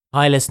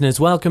Hi listeners,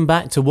 welcome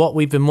back to what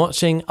we've been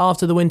watching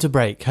after the winter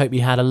break. Hope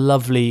you had a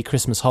lovely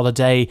Christmas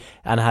holiday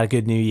and had a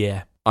good new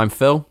year. I'm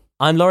Phil.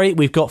 I'm Laurie.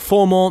 We've got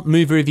 4 more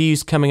movie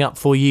reviews coming up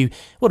for you.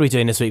 What are we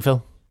doing this week,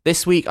 Phil?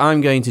 This week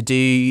I'm going to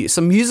do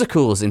some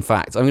musicals, in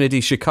fact. I'm going to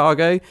do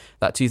Chicago,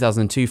 that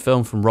 2002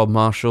 film from Rob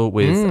Marshall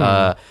with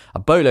a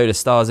boatload of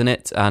stars in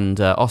it and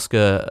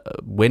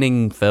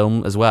Oscar-winning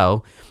film as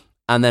well.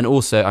 And then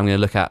also I'm going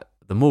to look at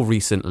the more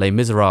recent Les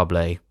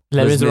Miserables.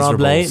 Les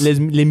Miserables.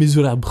 Les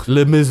Miserables.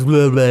 Les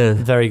Miserables.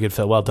 Very good,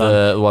 Phil. Well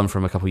done. The one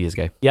from a couple of years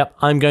ago. Yep.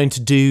 I'm going to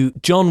do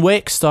John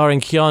Wick,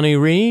 starring Keanu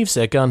Reeves,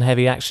 a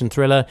gun-heavy action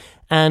thriller,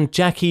 and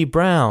Jackie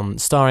Brown,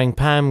 starring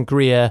Pam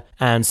Grier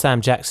and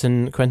Sam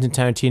Jackson, Quentin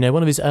Tarantino,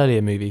 one of his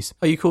earlier movies.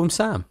 Oh, you call him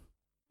Sam?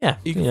 Yeah,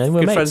 we're good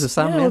mates. Friends with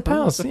Sam. Yeah, we're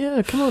pals.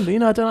 Yeah, come on.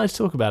 I don't like to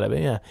talk about it, but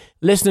yeah.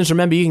 Listeners,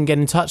 remember you can get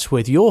in touch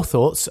with your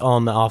thoughts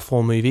on our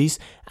 4 movies,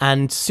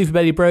 and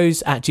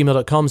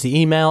superbellybros@gmail.com is the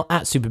email,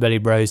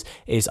 @superbellybros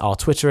is our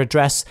Twitter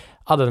address.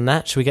 Other than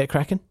that, should we get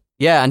cracking?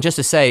 Yeah, and just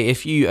to say,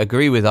 if you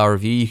agree with our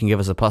review, you can give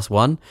us a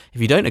 +1.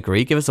 If you don't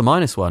agree, give us a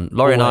 -1.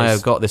 Laurie and I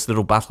have got this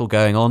little battle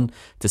going on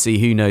to see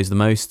who knows the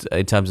most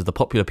in terms of the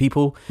popular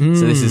people.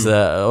 So this is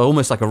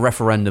almost like a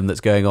referendum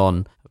that's going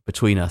on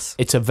between us.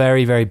 It's a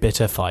very, very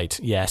bitter fight,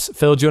 yes.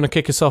 Phil, do you want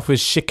to kick us off with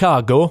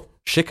Chicago?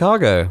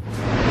 Chicago.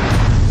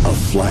 A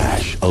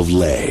flash of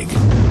leg.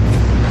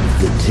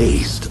 The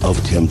taste of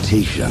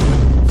temptation.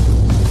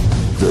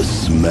 The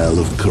smell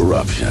of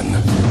corruption.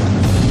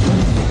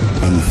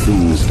 And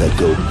things that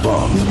go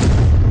bump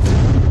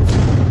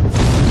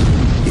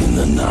in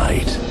the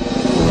night.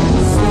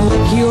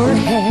 Slick your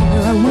hair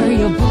and wear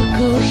your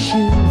buckle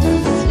shoes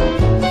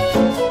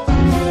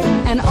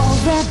and all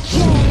that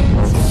jazz.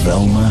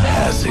 Velma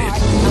has it. I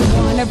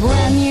want a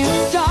brand new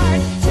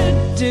start to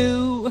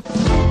do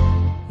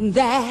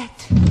that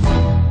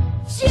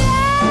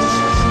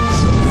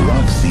jazz.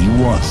 Roxy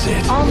wants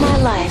it. All my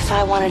life,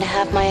 I wanted to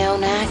have my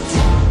own act.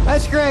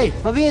 That's great.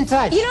 We'll be in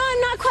touch. You know,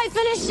 I'm not quite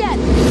finished yet.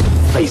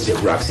 Face it,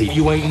 Roxy,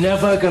 you ain't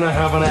never gonna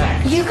have an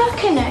act. You got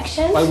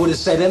connections. I would have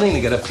said anything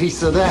to get a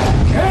piece of that.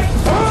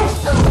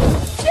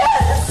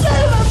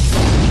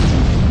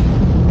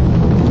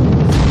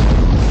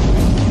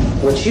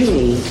 What you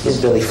need is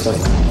Billy Flynn.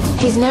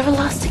 He's never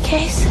lost a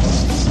case.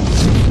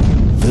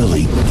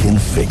 Billy can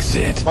fix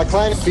it. My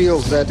client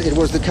feels that it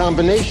was the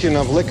combination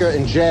of liquor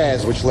and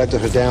jazz which led to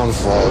her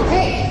downfall.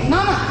 Hey,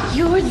 Mama,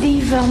 you're the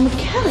Velma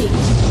Kelly.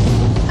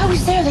 I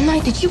was there the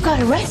night that you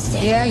got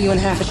arrested. Yeah, you and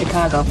half of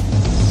Chicago.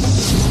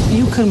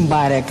 You couldn't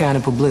buy that kind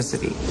of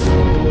publicity.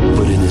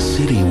 But in a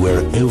city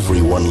where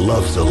everyone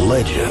loves a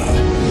legend,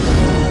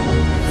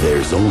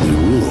 there's only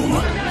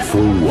room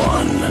for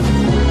one.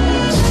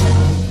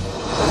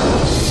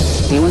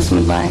 You want some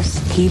advice?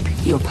 Keep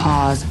your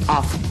paws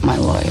off my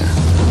lawyer.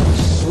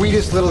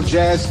 Sweetest little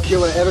jazz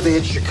killer ever to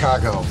hit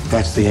Chicago.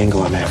 That's the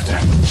angle I'm after.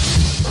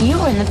 You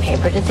were in the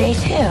paper today,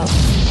 too.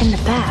 In the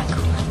back,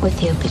 with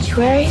the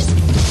obituaries.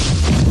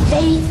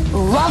 They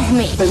love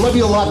me. They love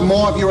you a lot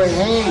more if you're a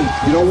hang.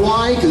 You know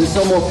why? Because there's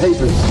no more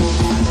papers.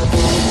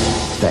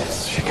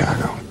 That's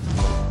Chicago.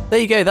 There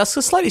you go. That's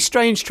a slightly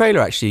strange trailer,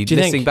 actually,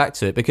 listening back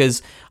to it,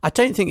 because I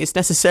don't think it's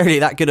necessarily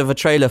that good of a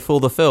trailer for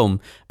the film,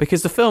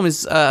 because the film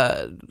is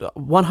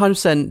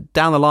 100%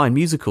 down the line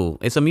musical.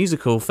 It's a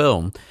musical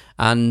film.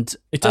 And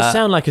it does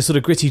sound like a sort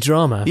of gritty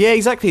drama. Yeah,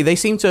 exactly. They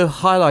seem to have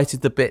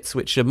highlighted the bits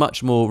which are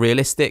much more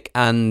realistic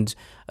and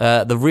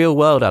the real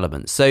world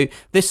elements. So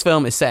this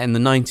film is set in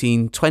the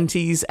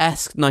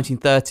 1920s-esque,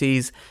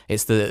 1930s.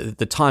 It's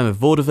the time of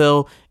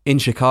vaudeville in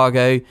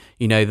Chicago.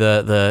 You know,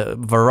 the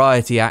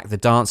variety act, the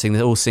dancing,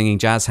 they're all singing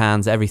jazz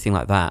hands, everything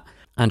like that.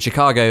 And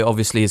Chicago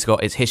obviously has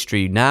got its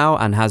history now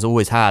and has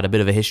always had a bit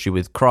of a history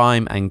with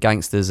crime and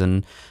gangsters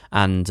and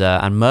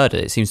murder.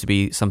 It seems to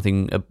be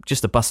something,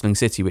 just a bustling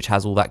city which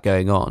has all that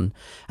going on.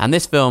 And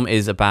this film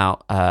is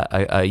about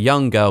a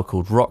young girl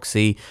called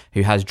Roxy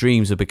who has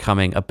dreams of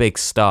becoming a big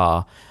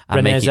star. And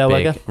Renee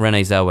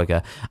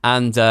Zellweger.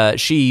 And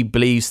she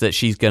believes that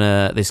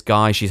this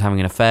guy she's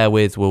having an affair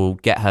with will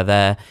get her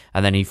there.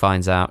 And then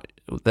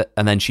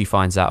she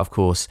finds out, of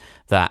course,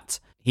 that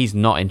he's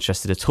not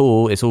interested at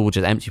all. It's all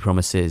just empty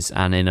promises.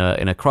 And in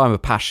a crime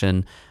of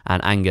passion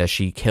and anger,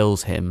 she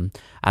kills him.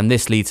 And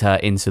this leads her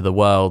into the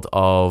world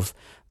of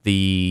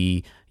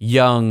the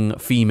young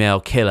female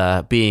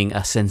killer being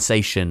a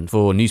sensation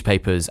for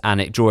newspapers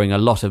and it drawing a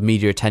lot of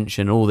media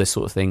attention, all this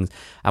sort of things.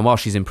 And while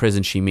she's in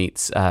prison, she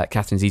meets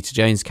Catherine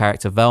Zeta-Jones'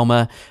 character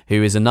Velma,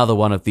 who is another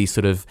one of these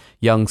sort of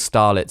young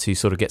starlets who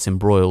sort of gets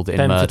embroiled in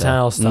murder.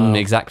 Fatale style.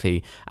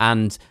 Exactly.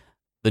 And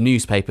the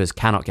newspapers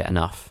cannot get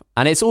enough.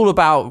 And it's all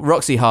about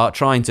Roxy Hart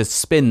trying to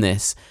spin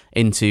this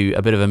into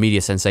a bit of a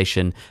media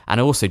sensation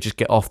and also just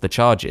get off the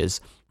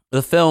charges.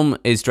 The film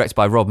is directed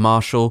by Rob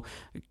Marshall,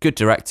 good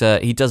director.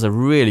 He does a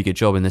really good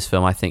job in this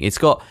film, I think. It's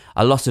got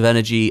a lot of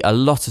energy, a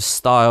lot of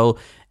style.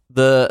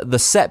 The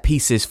set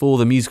pieces for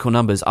the musical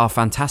numbers are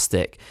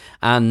fantastic.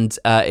 And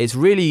it's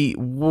really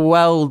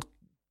well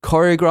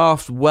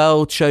choreographed,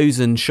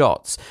 well-chosen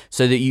shots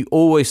so that you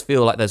always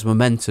feel like there's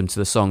momentum to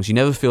the songs. You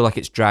never feel like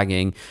it's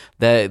dragging.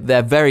 They're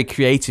very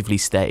creatively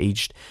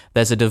staged.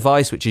 There's a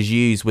device which is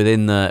used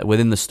within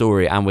the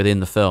story and within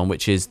the film,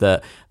 which is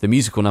that the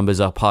musical numbers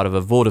are part of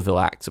a vaudeville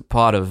act,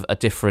 part of a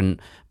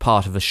different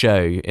part of a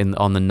show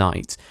on the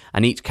night.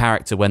 And each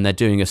character, when they're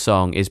doing a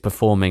song, is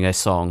performing a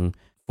song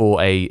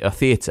for a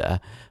theatre,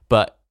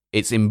 but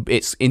it's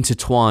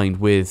intertwined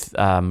with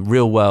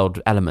real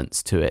world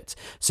elements to it.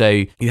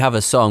 So you have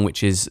a song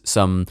which is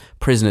some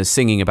prisoners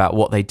singing about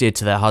what they did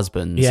to their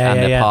husbands and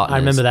their partners. I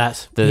remember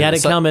that. He had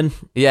it coming.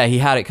 Yeah, he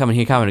had it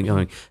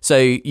coming. So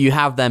you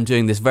have them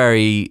doing this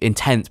very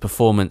intense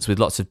performance with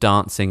lots of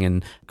dancing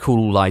and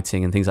cool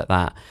lighting and things like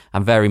that,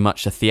 and very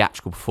much a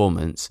theatrical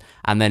performance.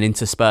 And then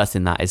interspersed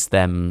in that is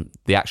them,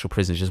 the actual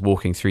prisoners, just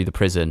walking through the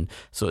prison,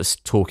 sort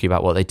of talking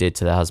about what they did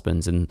to their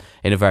husbands, and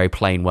in a very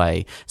plain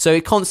way. So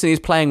it constantly is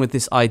playing with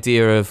this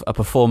idea of a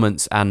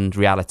performance and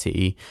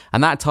reality,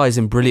 and that ties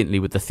in brilliantly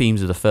with the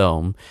themes of the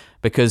film,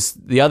 because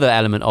the other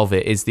element of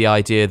it is the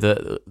idea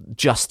that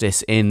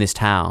justice in this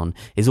town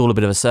is all a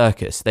bit of a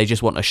circus. They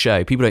just want a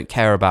show. People don't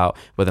care about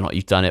whether or not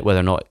you've done it, whether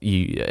or not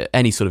you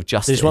any sort of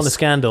justice. They just want the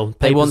scandal.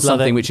 They want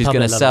something which is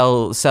going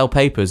to sell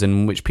papers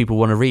and which people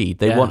want to read.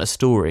 They want a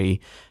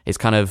story. It's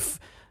kind of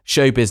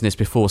show business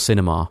before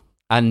cinema.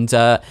 And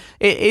it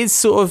is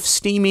sort of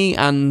steamy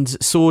and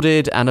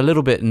sordid and a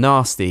little bit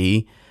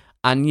nasty,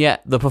 and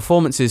yet the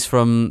performances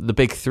from the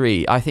big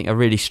three, I think, are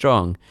really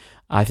strong.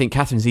 I think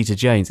Catherine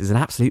Zeta-Jones is an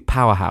absolute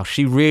powerhouse.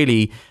 She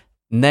really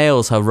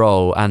nails her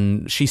role,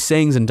 and she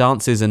sings and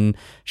dances, and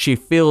she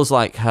feels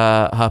like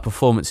her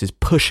performance is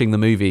pushing the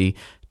movie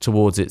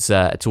towards its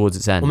end.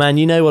 Well, man,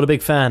 you know what a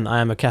big fan I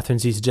am of Catherine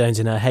Zeta-Jones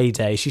in her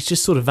heyday. She's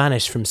just sort of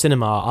vanished from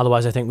cinema.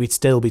 Otherwise, I think we'd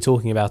still be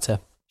talking about her.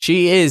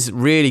 She is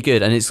really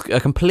good, and it's a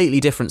completely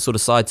different sort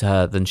of side to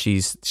her than she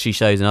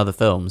shows in other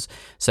films.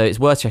 So it's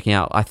worth checking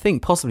out. I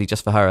think possibly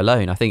just for her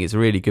alone. I think it's a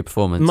really good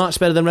performance. Much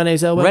better than Renée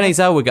Zellweger. Renée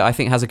Zellweger, I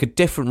think, has a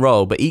different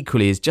role, but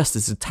equally is just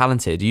as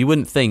talented. You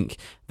wouldn't think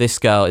this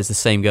girl is the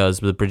same girl as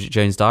the Bridget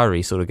Jones'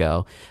 Diary sort of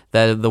girl.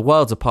 They're the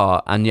worlds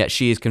apart, and yet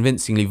she is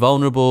convincingly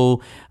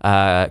vulnerable,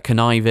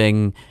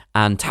 conniving,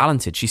 and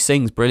talented. She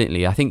sings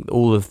brilliantly. I think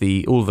all of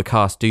the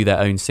cast do their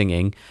own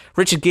singing.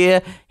 Richard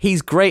Gere,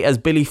 he's great as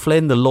Billy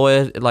Flynn, the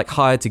lawyer, like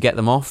hired to get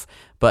them off,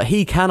 but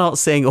he cannot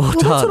sing or dance.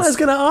 That's what I was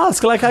going to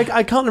ask. Like,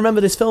 I can't remember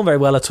this film very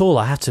well at all,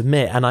 I have to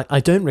admit, and I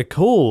don't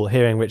recall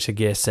hearing Richard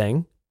Gere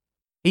sing.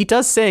 He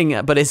does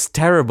sing, but it's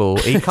terrible.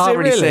 He can't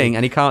really sing,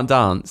 and he can't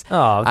dance.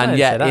 Oh, and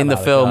yet in the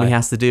film, he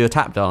has to do a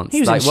tap dance.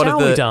 He was like in Shall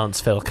We Dance,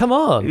 Phil. Come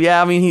on.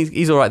 Yeah, I mean,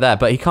 he's all right there,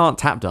 but he can't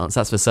tap dance,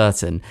 that's for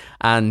certain.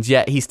 And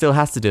yet he still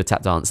has to do a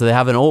tap dance. So they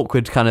have an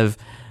awkward kind of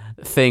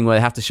thing where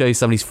they have to show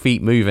somebody's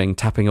feet moving,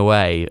 tapping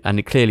away,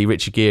 and clearly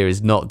Richard Gere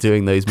is not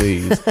doing those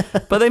moves.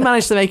 But they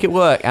managed to make it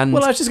work. And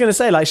well, I was just going to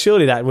say, like,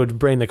 surely that would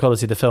bring the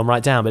quality of the film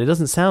right down, but it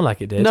doesn't sound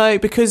like it did. No,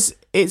 because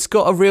it's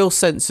got a real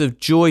sense of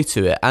joy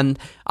to it. And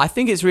I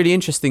think it's really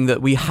interesting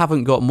that we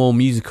haven't got more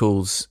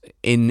musicals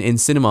in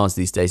cinemas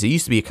these days. It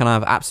used to be a kind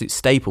of absolute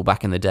staple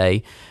back in the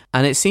day,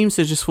 and it seems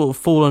to have just sort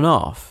of fallen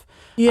off.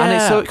 Yeah. And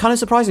it's so kind of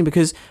surprising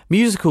because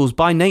musicals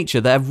by nature,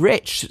 they're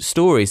rich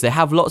stories. They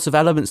have lots of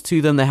elements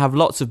to them. They have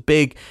lots of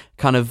big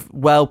kind of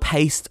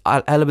well-paced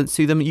elements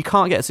to them. You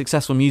can't get a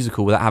successful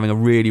musical without having a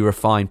really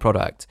refined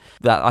product.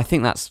 I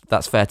think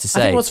that's fair to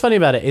say. I think what's funny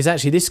about it is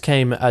actually this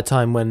came at a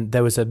time when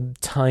there was a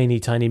tiny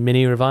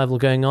mini revival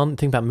going on.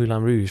 Think about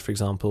Moulin Rouge, for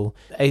example.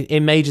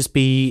 It may just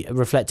be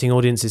reflecting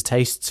audiences'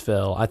 tastes,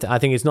 Phil. I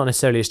think it's not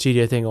necessarily a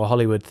studio thing or a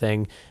Hollywood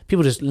thing.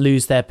 People just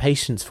lose their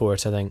patience for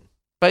it, I think.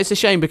 But it's a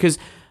shame because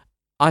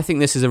I think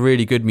this is a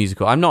really good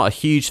musical. I'm not a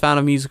huge fan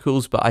of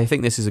musicals, but I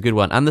think this is a good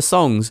one. And the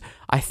songs,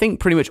 I think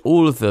pretty much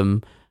all of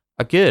them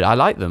are good. I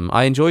like them.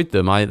 I enjoyed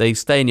them. They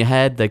stay in your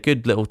head. They're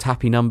good little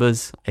tappy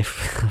numbers,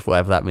 if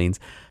whatever that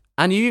means.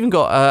 And you even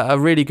got a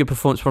really good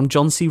performance from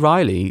John C.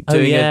 Reilly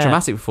doing a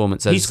dramatic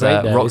performance as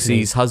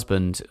Roxy's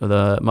husband,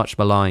 the much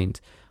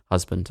maligned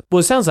husband. Well,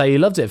 it sounds like you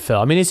loved it, Phil.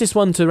 I mean, is this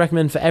one to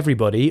recommend for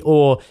everybody,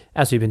 or,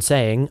 as we've been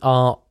saying,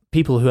 are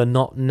people who are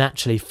not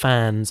naturally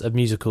fans of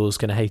musicals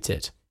going to hate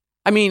it?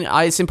 I mean,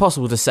 it's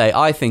impossible to say.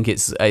 I think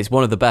it's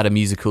one of the better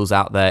musicals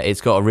out there.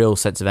 It's got a real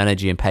sense of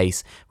energy and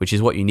pace, which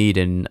is what you need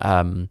in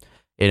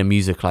a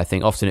musical, I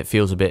think. Often it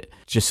feels a bit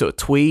just sort of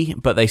twee,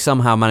 but they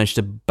somehow manage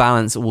to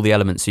balance all the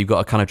elements. So you've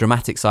got a kind of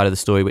dramatic side of the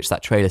story, which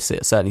that trailer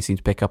certainly seems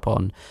to pick up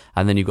on,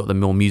 and then you've got the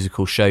more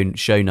musical show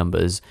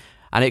numbers,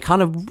 and it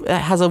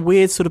has a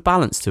weird sort of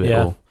balance to it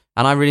all.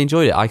 And I really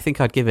enjoyed it. I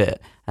think I'd give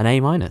it an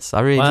A-. I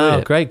really enjoyed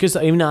it. Great. Because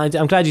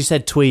I'm glad you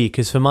said twee,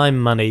 because for my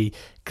money,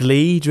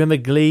 Glee, do you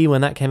remember Glee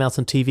when that came out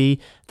on TV?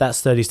 That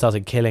slowly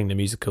started killing the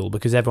musical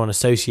because everyone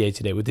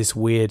associated it with this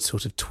weird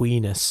sort of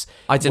tweeness.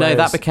 I don't know,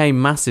 that became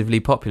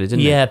massively popular,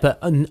 didn't it? Yeah, but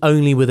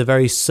only with a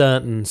very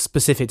certain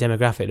specific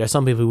demographic. There are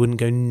some people who wouldn't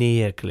go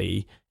near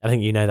Glee. I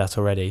think you know that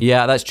already.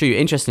 Yeah, that's true.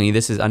 Interestingly,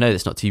 I know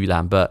it's not TV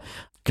Land, but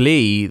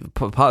Glee,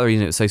 part of the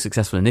reason it was so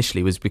successful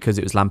initially was because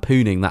it was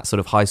lampooning that sort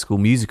of High School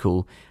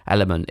Musical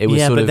element. It was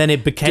then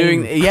it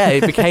became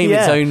it became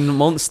its own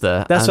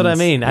monster. That's what I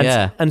mean.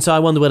 And so I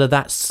wonder whether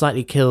that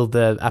slightly killed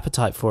the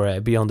appetite for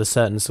it beyond a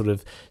certain sort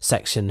of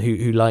section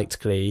who liked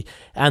Glee.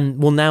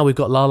 And well, now we've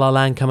got La La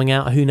Land coming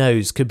out. Who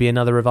knows? Could be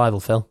another revival,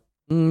 Phil.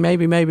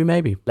 Maybe.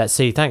 Let's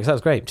see. Thanks. That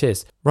was great.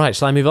 Cheers. Right.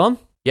 Shall I move on?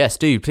 Yes,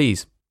 dude,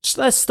 please.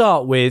 Let's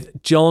start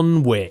with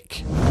John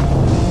Wick.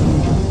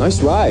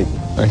 Nice ride.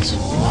 Thanks.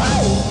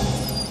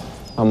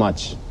 How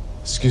much?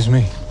 Excuse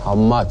me? How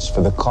much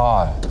for the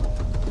car?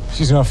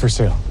 She's not for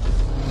sale.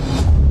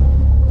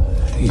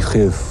 You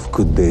have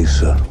good day,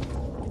 sir.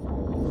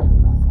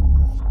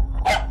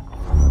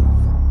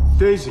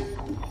 Daisy.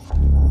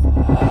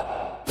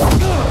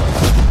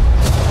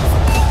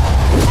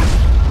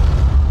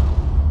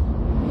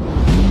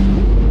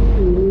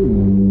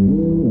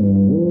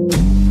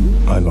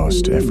 I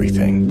lost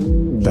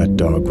everything. That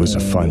dog was a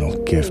final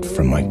gift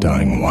from my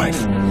dying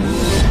wife.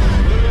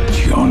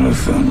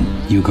 Jonathan,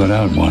 you got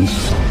out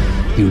once.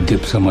 You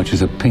dip so much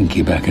as a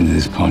pinky back into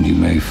this pond, you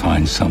may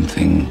find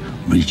something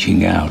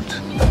reaching out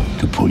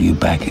to pull you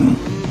back in.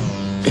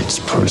 It's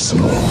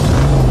personal.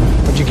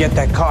 Where'd you get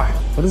that car?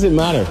 What does it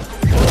matter?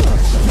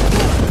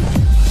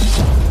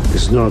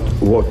 It's not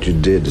what you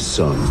did,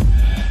 son.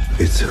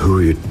 It's who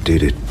you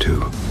did it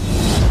to.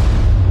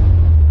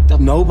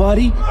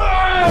 Nobody?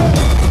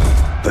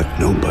 That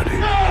nobody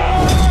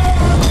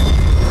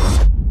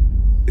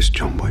is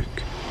John Wick.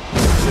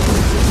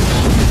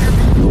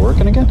 You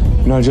working again?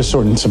 No, just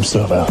sorting some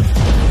stuff out.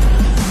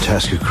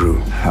 Task your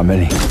crew. How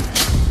many?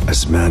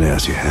 As many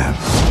as you have.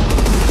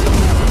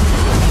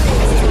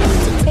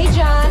 Hey,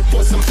 John.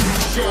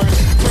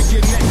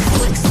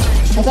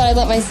 I thought I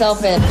let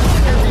myself in.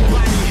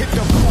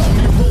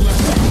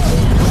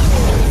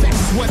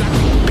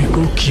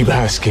 People keep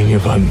asking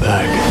if I'm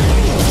back.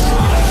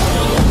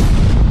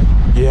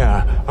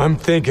 Yeah, I'm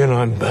thinking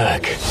I'm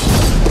back.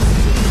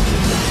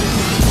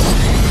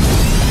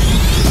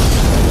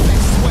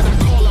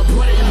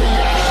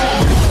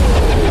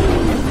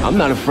 I'm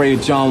not afraid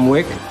of John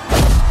Wick.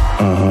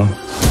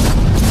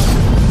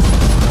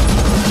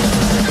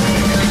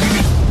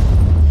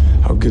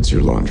 How good's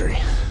your laundry?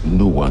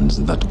 No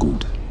one's that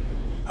good.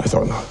 I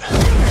thought not.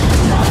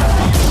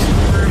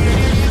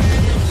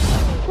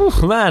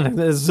 Oh, man,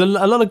 there's a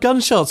lot of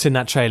gunshots in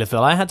that trailer,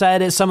 Phil. I had to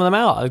edit some of them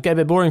out. It'd get a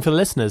bit boring for the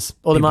listeners.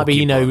 Or they might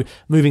be,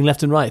 moving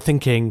left and right,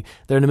 thinking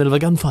they're in the middle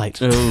of a gunfight.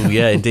 Oh,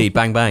 yeah, indeed.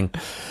 Bang, bang.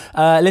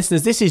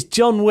 Listeners, this is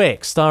John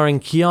Wick,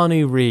 starring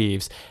Keanu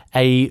Reeves,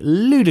 a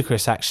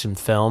ludicrous action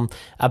film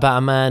about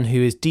a man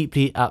who is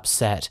deeply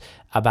upset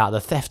about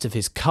the theft of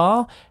his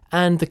car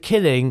and the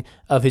killing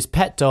of his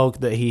pet dog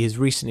that he has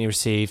recently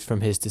received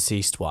from his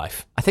deceased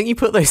wife. I think you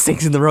put those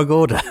things in the wrong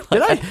order.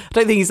 Did I? I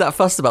don't think he's that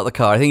fussed about the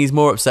car. I think he's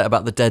more upset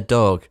about the dead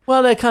dog.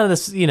 Well, they're kind of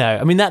this,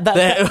 I mean, but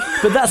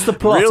that's the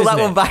plot. Reel isn't that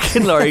it? one back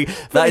in, Laurie.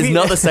 That is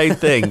not the same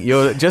thing.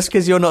 Just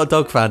because you're not a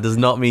dog fan does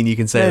not mean you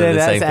can say they're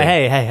the same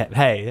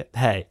thing.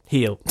 Hey,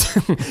 heel.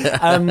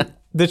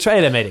 The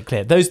trailer made it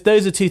clear. Those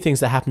are two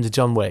things that happen to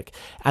John Wick.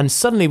 And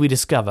suddenly we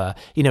discover,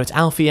 it's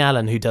Alfie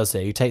Allen who does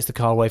it, who takes the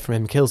car away from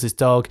him, kills his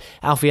dog.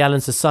 Alfie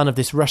Allen's the son of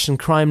this Russian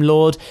crime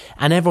lord.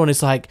 And everyone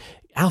is like,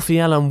 Alfie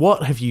Allen,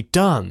 what have you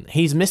done?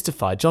 He's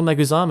mystified. John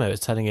Leguizamo is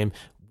telling him,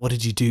 what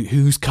did you do?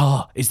 Whose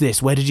car is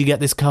this? Where did you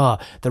get this car?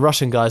 The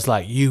Russian guy's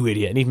like, you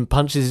idiot, and even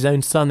punches his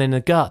own son in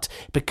the gut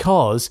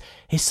because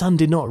his son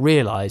did not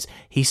realise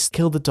he's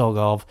killed the dog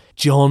of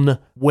John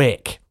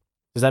Wick.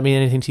 Does that mean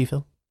anything to you,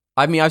 Phil?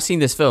 I mean, I've seen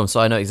this film,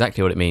 so I know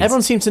exactly what it means.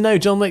 Everyone seems to know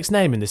John Wick's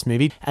name in this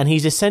movie, and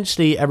he's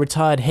essentially a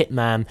retired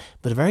hitman,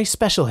 but a very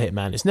special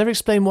hitman. It's never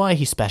explained why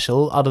he's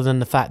special, other than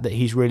the fact that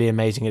he's really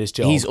amazing at his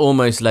job. He's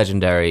almost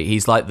legendary.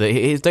 He's like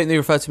don't they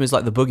refer to him as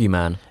like the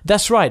boogeyman?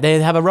 That's right.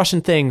 They have a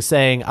Russian thing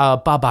saying,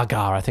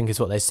 Babagar, I think is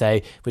what they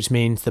say, which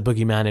means the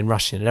boogeyman in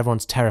Russian, and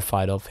everyone's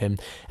terrified of him.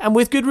 And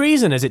with good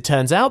reason, as it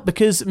turns out,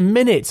 because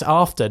minutes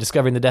after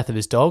discovering the death of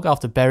his dog,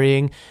 after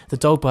burying the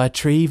dog by a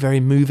tree, very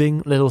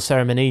moving little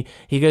ceremony,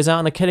 he goes out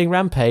on a killing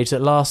rampage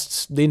that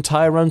lasts the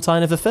entire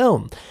runtime of the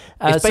film.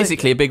 It's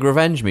basically a big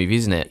revenge movie,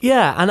 isn't it?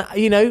 Yeah,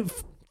 and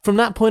from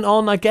that point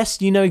on, I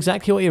guess you know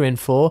exactly what you're in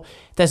for.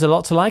 There's a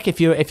lot to like if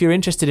you're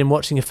interested in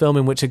watching a film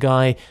in which a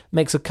guy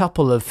makes a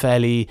couple of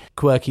fairly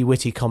quirky,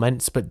 witty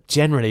comments, but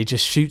generally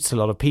just shoots a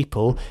lot of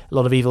people, a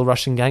lot of evil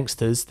Russian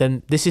gangsters.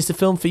 Then this is the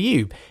film for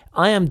you.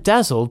 I am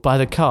dazzled by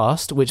the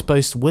cast, which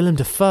boasts Willem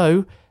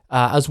Dafoe,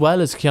 as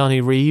well as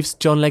Keanu Reeves,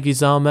 John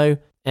Leguizamo,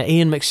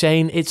 Ian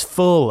McShane. It's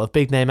full of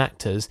big name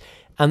actors.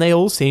 And they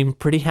all seem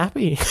pretty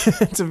happy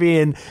to be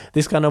in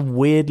this kind of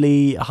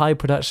weirdly high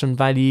production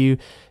value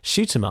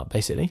shoot 'em up,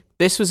 basically.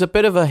 This was a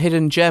bit of a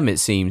hidden gem, it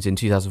seems, in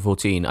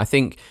 2014. I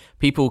think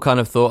people kind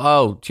of thought,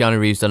 oh, Keanu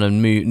Reeves done a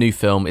new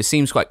film. It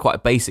seems quite a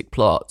basic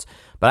plot.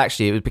 but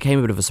actually it became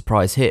a bit of a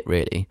surprise hit,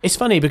 really. It's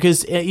funny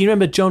because you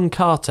remember John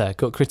Carter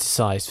got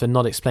criticised for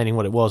not explaining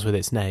what it was with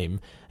its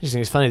name. I just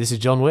think it's funny, this is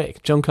John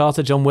Wick. John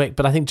Carter, John Wick,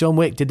 but I think John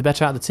Wick did the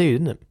better out of the two,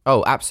 didn't it?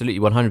 Oh, absolutely,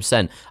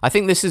 100%. I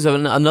think this is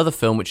another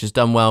film which has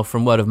done well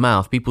from word of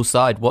mouth. People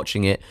started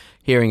watching it,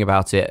 hearing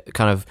about it,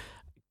 kind of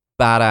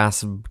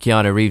badass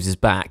Keanu Reeves is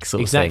back sort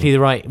of exactly thing. The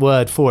right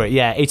word for it.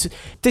 Yeah,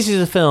 this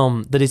is a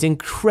film that is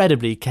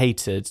incredibly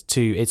catered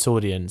to its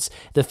audience.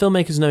 The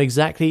filmmakers know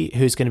exactly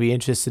who's going to be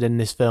interested in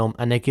this film,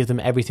 and they give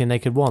them everything they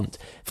could want.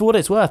 For what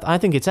it's worth, I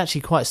think it's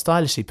actually quite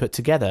stylishly put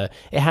together.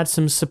 It had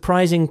some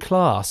surprising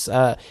class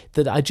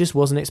that I just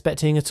wasn't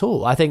expecting at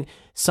all. I think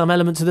some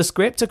elements of the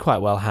script are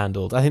quite well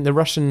handled. I think the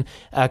Russian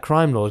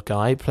crime lord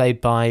guy, played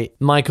by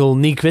Michael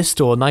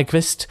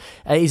Nyqvist,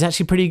 he's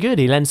actually pretty good.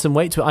 He lends some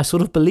weight to it. I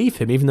sort of believe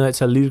him, even though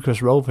it's a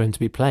ludicrous role for him to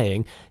be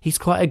playing. He's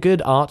quite a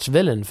good arch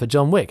villain for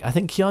John Wick. I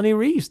think Keanu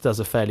Reeves does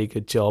a fairly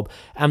good job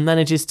and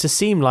manages to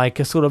seem like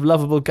a sort of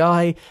lovable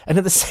guy, and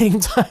at the same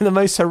time the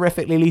most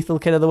horrifically lethal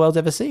killer the world's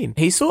ever seen.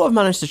 He sort of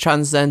managed to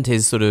transcend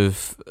his sort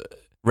of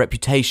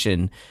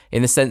reputation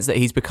in the sense that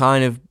he's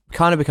kind of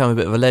become a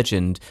bit of a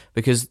legend,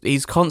 because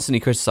he's constantly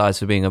criticised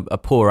for being a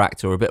poor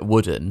actor or a bit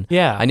wooden.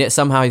 Yeah. And yet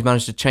somehow he's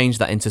managed to change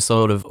that into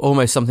sort of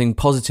almost something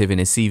positive in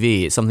his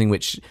CV. It's something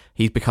which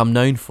he's become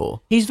known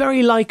for. He's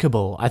very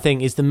likeable, I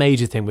think, is the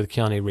major thing with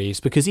Keanu Reeves,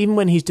 because even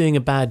when he's doing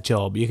a bad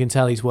job, you can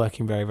tell he's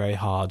working very, very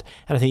hard.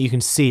 And I think you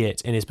can see it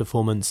in his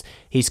performance.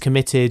 He's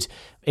committed.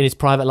 In his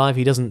private life,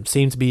 he doesn't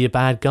seem to be a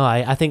bad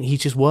guy. I think he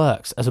just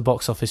works as a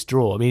box office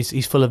draw. I mean,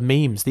 he's full of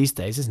memes these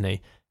days, isn't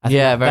he?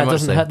 Yeah, very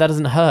much so. That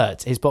doesn't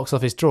hurt his box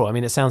office draw. I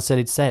mean, it sounds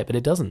silly to say it, but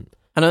it doesn't.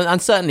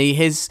 And certainly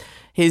his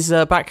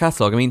back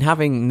catalogue, I mean,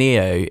 having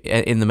Neo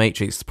in The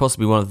Matrix,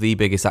 possibly one of the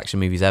biggest action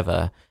movies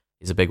ever,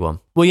 is a big one.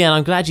 Well, yeah, and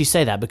I'm glad you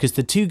say that, because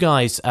the two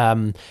guys,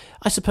 I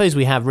suppose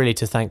we have really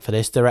to thank for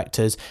this,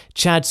 directors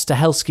Chad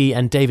Stahelski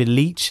and David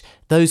Leitch.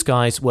 Those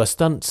guys were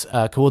stunt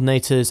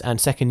coordinators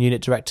and second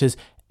unit directors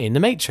in The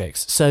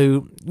Matrix.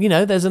 So, you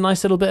know, there's a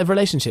nice little bit of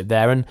relationship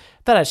there, and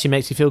that actually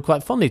makes you feel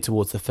quite fondly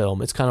towards the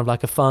film. It's kind of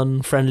like a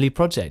fun, friendly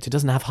project. It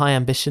doesn't have high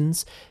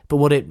ambitions, but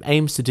what it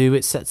aims to do,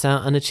 it sets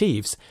out and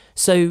achieves.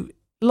 So,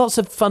 lots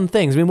of fun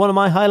things. I mean, one of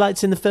my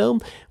highlights in the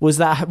film was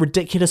that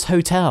ridiculous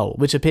hotel,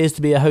 which appears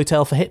to be a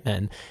hotel for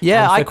hitmen.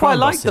 Yeah, I quite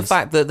like the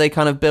fact that they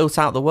kind of built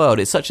out the world.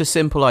 It's such a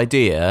simple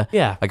idea.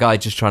 Yeah. A guy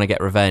just trying to get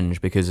revenge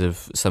because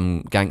of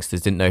some gangsters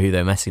didn't know who they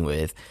were messing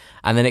with.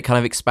 And then it kind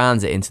of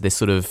expands it into this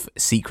sort of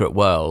secret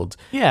world,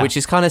 which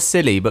is kind of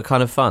silly but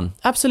kind of fun.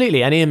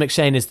 Absolutely. And Ian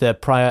McShane is the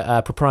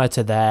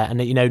proprietor there.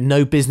 And, you know,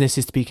 no business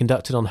is to be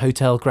conducted on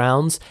hotel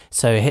grounds.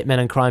 So hitmen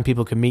and crime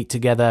people can meet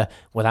together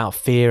without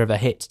fear of a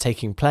hit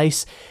taking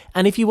place.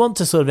 And if you want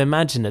to sort of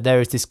imagine that there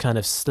is this kind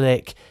of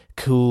slick,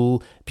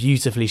 cool,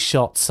 beautifully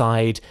shot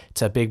side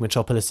to big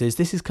metropolises,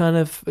 it's kind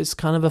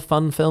of a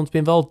fun film to be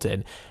involved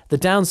in. The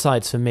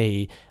downsides for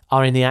me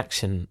are in the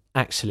action,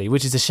 actually,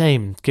 which is a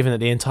shame given that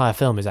the entire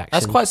film is action.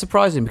 That's quite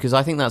surprising, because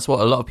I think that's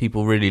what a lot of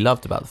people really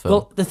loved about the film.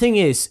 Well, the thing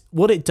is,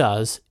 what it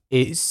does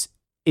is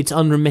it's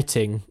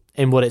unremitting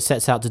in what it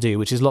sets out to do,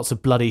 which is lots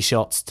of bloody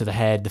shots to the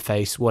head, the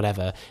face,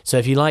 whatever. So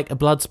if you like a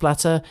blood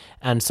splatter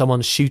and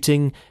someone's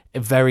shooting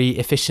very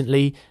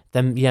efficiently,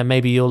 then yeah,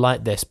 maybe you'll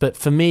like this. But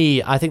for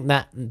me, I think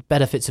that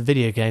better fits a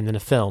video game than a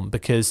film,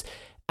 because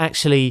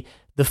actually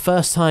the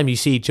first time you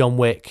see John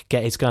Wick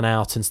get his gun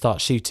out and start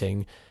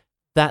shooting,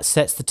 that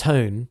sets the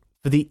tone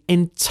for the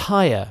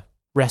entire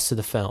rest of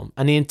the film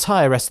and the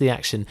entire rest of the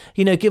action.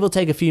 You know, give or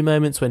take a few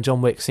moments when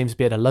John Wick seems to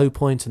be at a low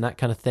point and that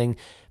kind of thing.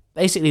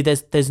 Basically,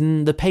 there's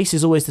the pace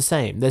is always the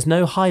same. There's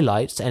no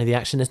highlights to any of the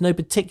action. There's no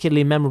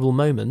particularly memorable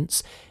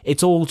moments.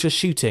 It's all just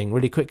shooting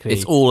really quickly.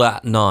 It's all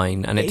at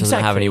 9 and it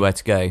doesn't have anywhere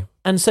to go.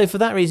 And so for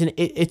that reason,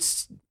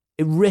 it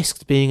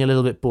risked being a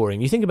little bit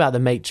boring. You think about The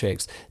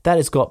Matrix, that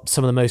has got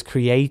some of the most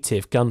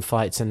creative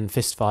gunfights and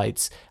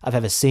fistfights I've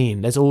ever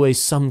seen. There's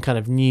always some kind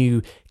of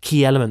new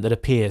key element that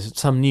appears,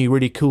 some new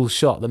really cool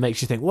shot that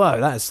makes you think, whoa,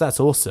 that's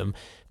awesome.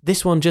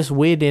 This one, just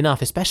weirdly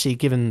enough, especially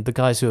given the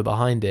guys who are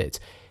behind it,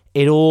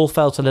 it all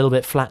felt a little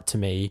bit flat to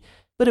me,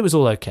 but it was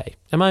all okay.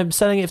 Am I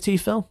selling it to you,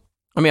 Phil?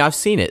 I mean, I've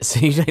seen it, so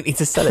you don't need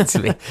to sell it to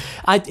me.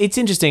 It's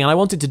interesting, and I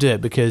wanted to do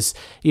it because,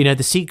 you know,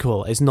 the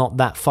sequel is not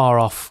that far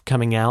off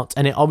coming out,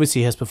 and it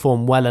obviously has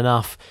performed well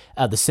enough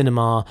at the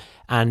cinema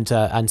and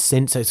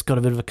since, so it's got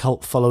a bit of a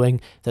cult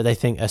following that they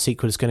think a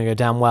sequel is going to go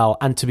down well.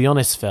 And to be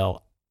honest,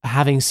 Phil,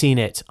 having seen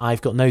it,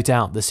 I've got no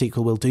doubt the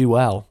sequel will do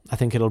well. I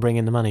think it'll bring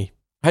in the money.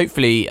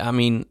 Hopefully, I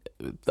mean,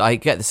 I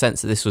get the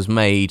sense that this was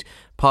made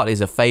partly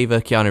as a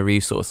favour. Keanu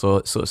Reeves sort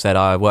of said,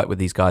 I work with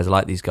these guys, I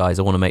like these guys,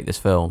 I want to make this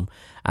film.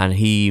 And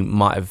he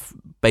might have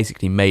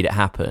basically made it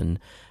happen.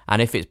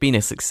 And if it's been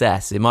a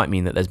success, it might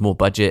mean that there's more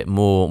budget,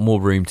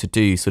 more room to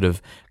do sort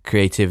of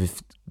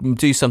creative,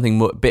 do something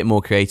a bit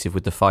more creative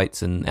with the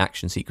fights and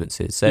action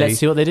sequences. So let's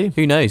see what they do.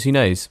 Who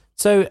knows?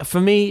 So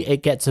for me,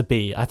 it gets a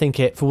B. I think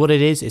for what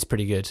it is, it's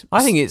pretty good.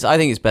 I think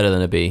it's better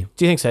than a B.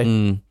 Do you think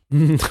so?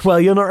 Well,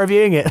 you're not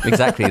reviewing it.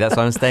 Exactly. That's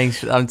why I'm staying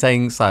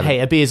silent. Hey,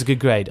 a B is a good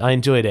grade. I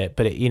enjoyed it,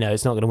 but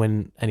it's not going to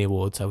win any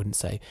awards, I wouldn't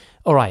say.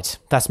 All right,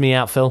 that's me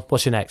out, Phil.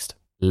 What's your next?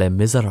 Les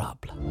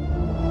Miserables.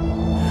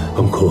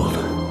 I'm cold.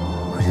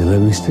 Would you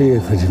let me stay here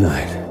for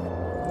tonight?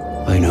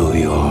 I know who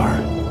you are.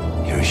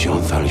 You're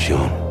Jean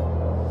Valjean.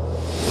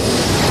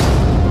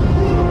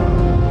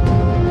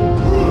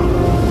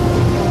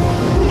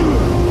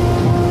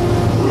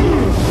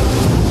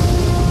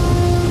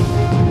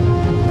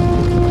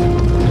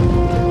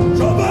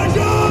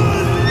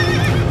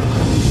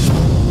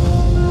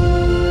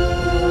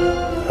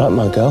 Right,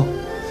 my girl.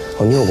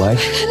 On your way. I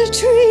had a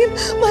dream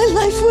my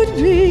life would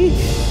be.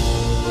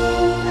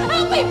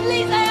 Help me,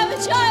 please, I have a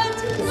child.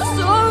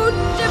 So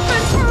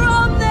different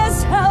from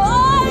this, how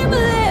I'm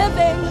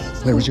living.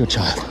 Where is your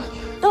child?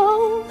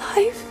 No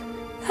life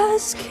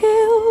has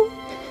killed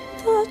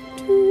the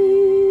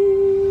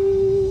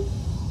dream.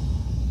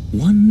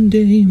 One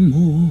day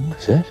more.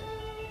 Is it?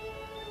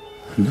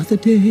 Another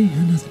day,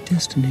 another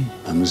destiny.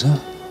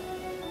 Hamza.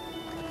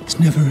 It's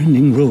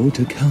never-ending road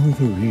to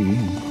Calvary.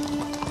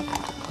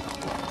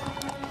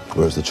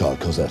 Where's the child,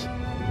 Cosette?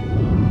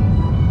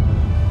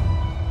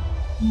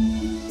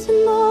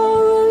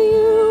 Tomorrow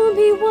you'll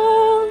be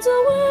worlds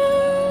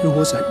away. Who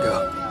was that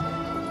girl?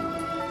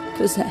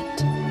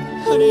 Cosette.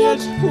 And yet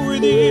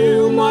with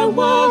you my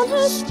world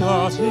has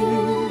started.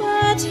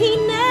 But he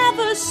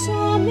never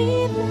saw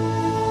me there.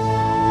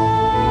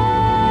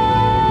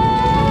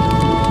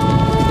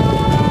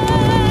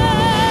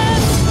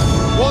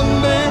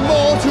 One day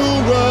more to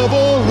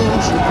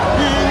revolution.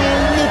 We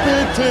will nip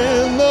it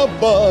in the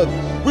bud.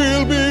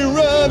 We'll be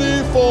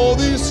ready for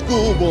these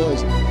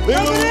schoolboys.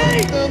 They'll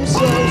wet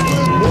themselves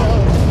with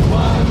blood.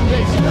 One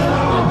day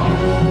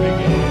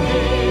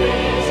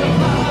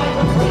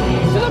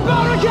To the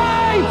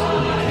barricades!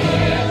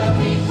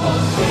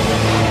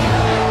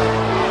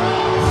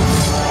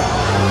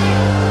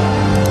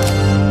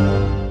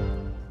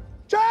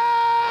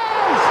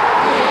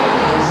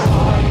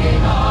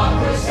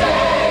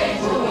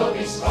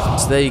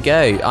 So there you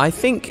go. I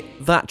think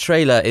that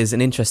trailer is an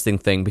interesting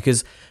thing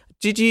because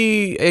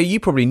you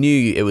probably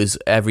knew it was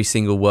every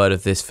single word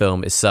of this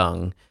film is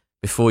sung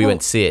before you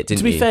went to see it,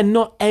 didn't you? To be fair,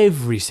 not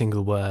every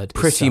single word.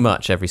 Pretty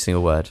much every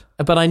single word.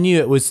 But I knew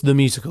it was the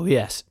musical,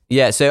 yes.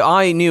 Yeah, so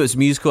I knew it was a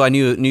musical. I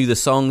knew the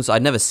songs.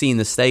 I'd never seen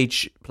the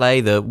stage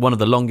play, one of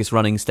the longest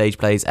running stage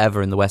plays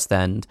ever in the West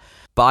End.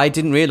 But I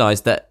didn't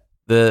realise that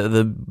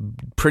the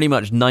pretty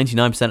much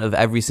 99% of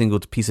every single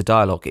piece of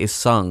dialogue is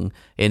sung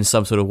in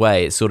some sort of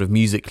way. It's sort of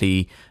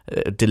musically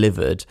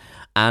delivered.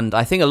 And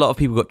I think a lot of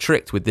people got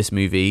tricked with this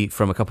movie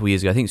from a couple of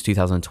years ago. I think it's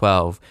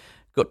 2012.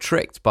 Got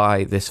tricked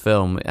by this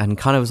film and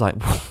kind of was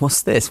like,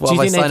 what's this? What Do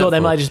you think they thought there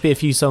for? might just be a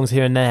few songs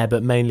here and there,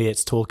 but mainly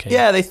it's talking?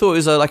 Yeah, they thought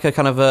it was like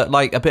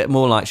a bit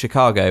more like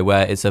Chicago,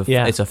 where it's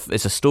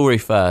a story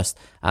first,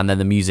 and then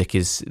the music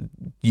is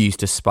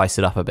used to spice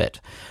it up a bit.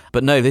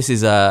 But no, this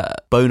is a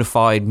bona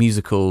fide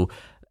musical.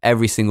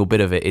 Every single bit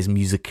of it is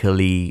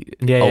musically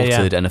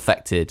altered and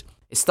affected.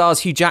 It stars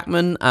Hugh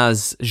Jackman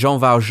as Jean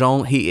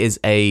Valjean. He is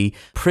a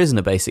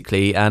prisoner,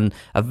 basically, and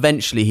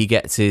eventually he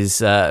gets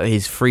his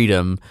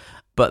freedom.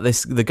 But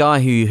the guy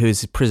who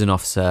is a prison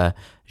officer,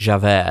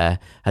 Javert,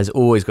 has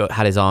always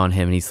had his eye on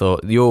him, and he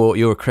thought,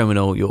 you're a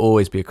criminal, you'll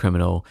always be a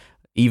criminal.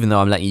 Even though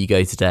I'm letting you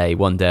go today,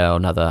 one day or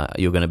another,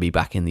 you're going to be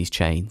back in these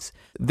chains.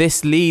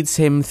 This leads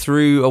him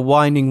through a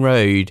winding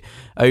road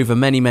over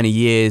many, many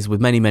years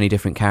with many, many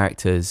different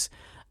characters.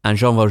 And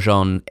Jean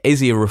Valjean, is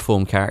he a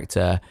reformed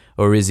character,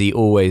 or is he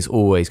always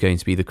going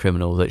to be the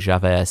criminal that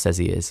Javert says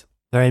he is?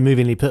 Very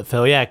movingly put,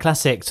 Phil. Yeah,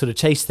 classic sort of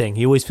chase thing.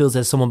 He always feels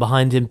there's someone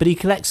behind him, but he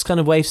collects kind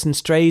of waifs and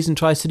strays and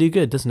tries to do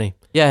good, doesn't he?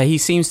 Yeah, he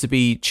seems to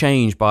be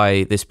changed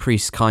by this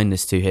priest's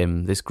kindness to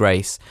him, this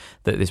grace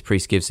that this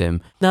priest gives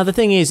him. Now, the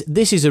thing is,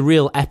 this is a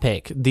real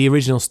epic. The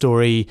original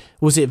story,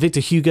 was it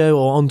Victor Hugo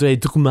or André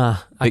Dumas?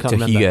 I can't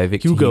remember.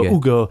 Victor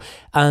Hugo.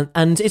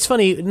 And it's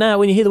funny, now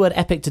when you hear the word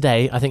epic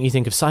today, I think you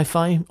think of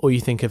sci-fi or you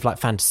think of like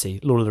fantasy,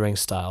 Lord of the Rings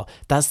style.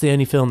 That's the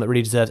only film that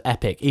really deserves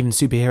epic, even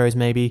superheroes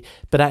maybe,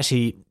 but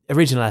actually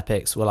original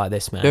epics were like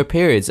this, man. There are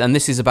periods, and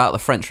this is about the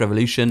French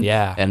Revolution.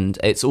 Yeah. And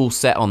it's all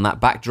set on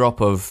that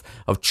backdrop of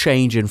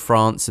change in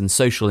France and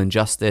social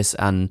injustice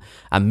and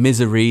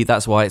misery.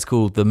 That's why it's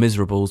called The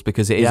Miserables,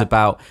 because it is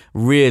about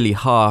really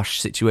harsh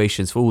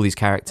situations for all these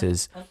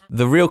characters.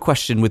 The real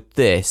question with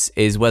this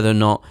is whether or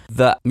not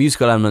the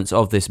musical elements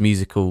of this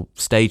musical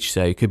stage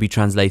show could be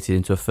translated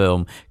into a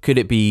film. Could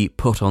it be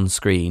put on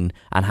screen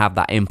and have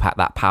that impact,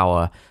 that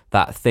power,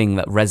 that thing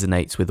that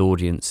resonates with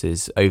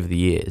audiences over the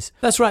years?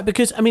 That's right,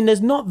 because, I mean,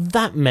 there's not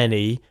that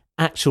many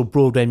actual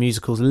Broadway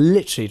musicals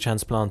literally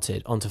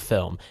transplanted onto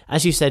film.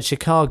 As you said,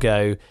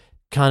 Chicago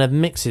kind of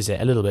mixes it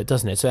a little bit,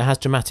 doesn't it? So it has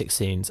dramatic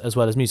scenes as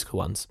well as musical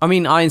ones. I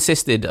mean, I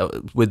insisted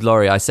with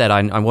Laurie, I said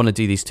I want to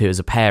do these two as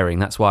a pairing.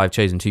 That's why I've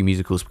chosen two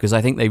musicals, because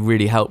I think they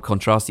really help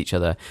contrast each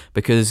other.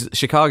 Because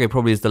Chicago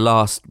probably is the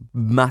last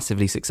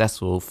massively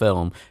successful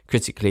film,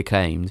 critically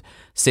acclaimed,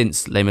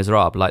 since Les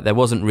Miserables. Like, there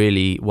wasn't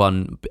really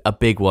a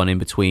big one in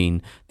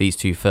between these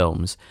two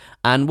films.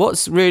 And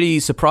what's really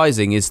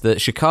surprising is that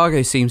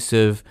Chicago seems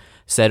to have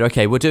said,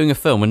 okay, we're doing a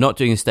film, we're not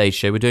doing a stage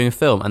show, we're doing a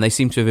film. And they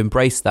seem to have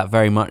embraced that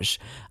very much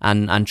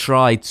and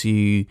tried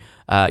to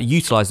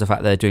utilise the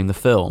fact they're doing the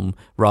film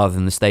rather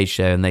than the stage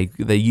show. And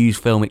they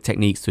use filmic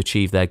techniques to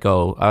achieve their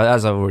goal,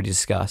 as I've already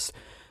discussed.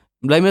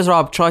 Les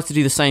Miserables tries to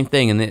do the same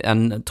thing,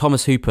 and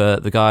Thomas Hooper,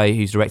 the guy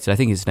who's directed, I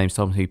think his name's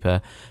Thomas Hooper,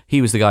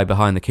 he was the guy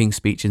behind the King's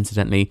Speech,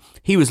 incidentally.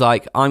 He was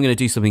like, I'm going to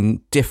do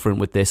something different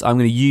with this. I'm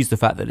going to use the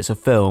fact that it's a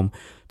film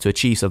to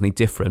achieve something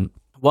different.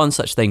 One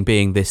such thing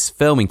being this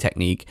filming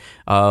technique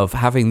of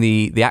having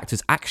the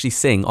actors actually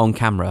sing on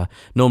camera.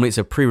 Normally it's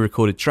a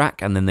pre-recorded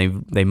track, and then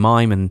they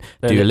mime and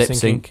do a lip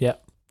sync. Yeah.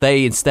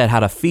 They instead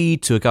had a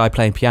feed to a guy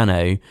playing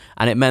piano,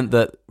 and it meant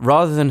that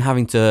rather than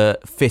having to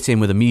fit in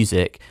with the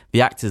music,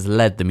 the actors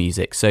led the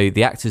music. So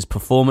the actors'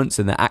 performance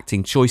and their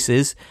acting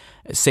choices,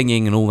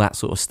 singing and all that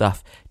sort of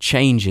stuff,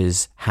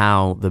 changes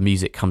how the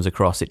music comes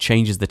across. It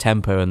changes the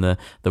tempo and the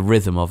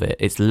rhythm of it.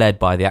 It's led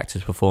by the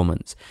actor's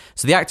performance.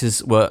 So the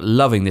actors were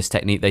loving this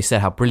technique. They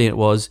said how brilliant it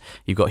was.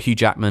 You've got Hugh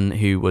Jackman,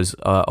 who was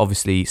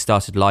obviously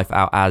started life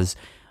out as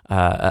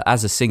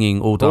a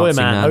singing or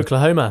dancing man.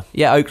 Oklahoma.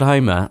 Yeah,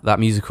 Oklahoma, that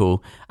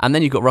musical. And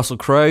then you've got Russell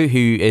Crowe,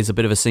 who is a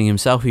bit of a singer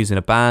himself, who's in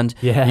a band.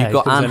 Yeah, you've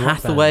got Anne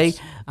Hathaway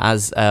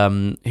as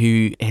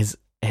who has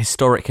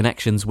historic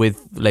connections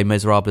with Les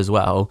Miserables as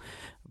well,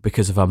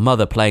 because of her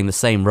mother playing the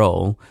same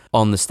role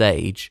on the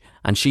stage,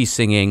 and she's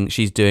singing,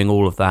 she's doing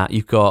all of that.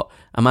 You've got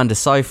Amanda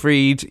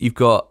Seyfried, you've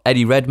got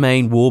Eddie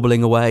Redmayne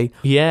warbling away.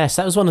 Yes,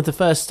 that was one of the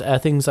first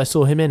things I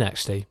saw him in,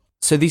 actually.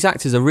 So these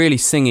actors are really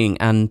singing,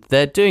 and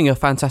they're doing a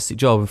fantastic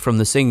job from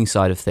the singing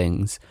side of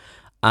things.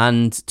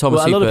 And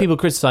Thomas Hooper, a lot of people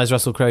criticise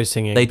Russell Crowe's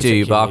singing. They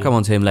do, but I'll come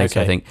on to him later,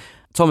 okay. I think.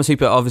 Thomas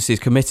Hooper obviously is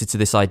committed to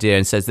this idea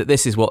and says that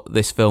this is what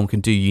this film can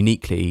do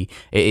uniquely.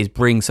 It is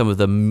bring some of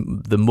the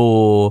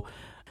more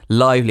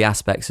lively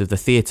aspects of the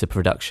theatre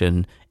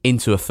production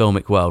into a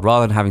filmic world.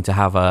 Rather than having to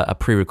have a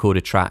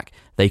pre-recorded track,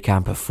 they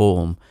can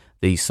perform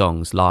these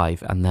songs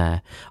live and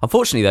there.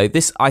 Unfortunately, though,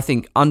 this, I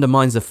think,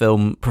 undermines the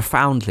film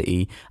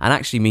profoundly and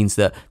actually means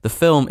that the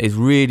film is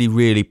really,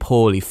 really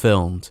poorly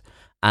filmed,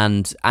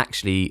 and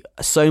actually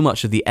so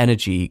much of the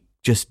energy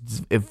just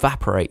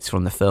evaporates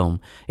from the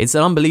film. It's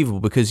unbelievable,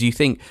 because you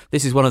think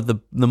this is one of the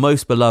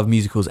most beloved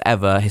musicals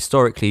ever,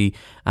 historically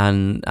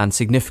and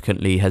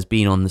significantly has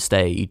been on the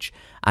stage,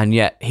 and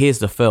yet here's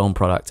the film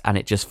product and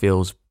it just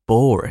feels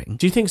boring.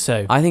 Do you think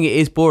so? I think it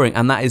is boring,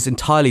 and that is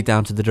entirely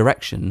down to the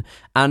direction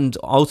and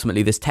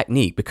ultimately this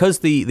technique. Because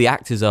the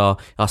actors are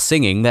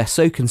singing, they're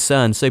so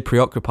concerned, so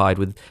preoccupied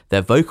with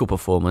their vocal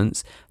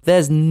performance,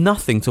 there's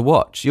nothing to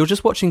watch. You're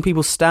just watching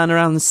people stand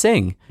around and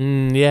sing.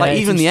 Yeah, like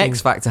even the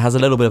X Factor has a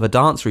little bit of a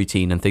dance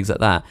routine and things like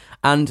that.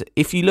 And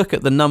if you look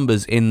at the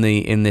numbers in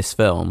this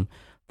film,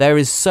 there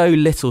is so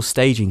little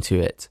staging to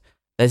it.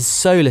 There's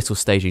so little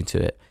staging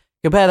to it.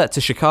 Compare that to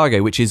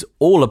Chicago, which is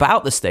all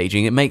about the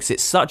staging. It makes it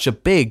such a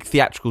big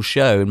theatrical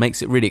show and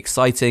makes it really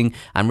exciting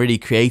and really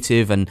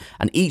creative, and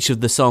each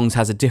of the songs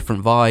has a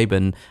different vibe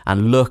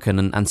and look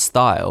and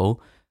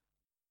style.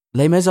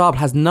 Les Miserables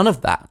has none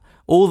of that.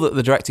 All that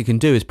the director can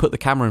do is put the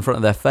camera in front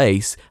of their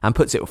face, and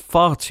puts it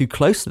far too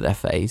close to their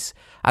face,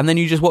 and then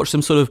you just watch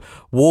them sort of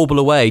warble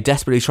away,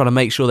 desperately trying to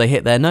make sure they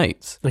hit their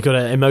notes. They've got to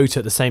emote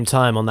at the same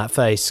time on that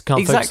face.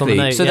 Can't focus on the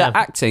note. So they're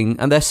acting,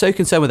 and they're so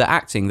concerned with their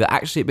acting that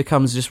actually it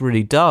becomes just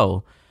really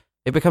dull.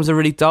 It becomes a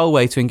really dull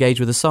way to engage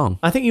with a song.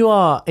 I think you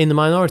are in the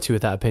minority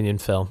with that opinion,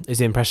 Phil, is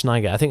the impression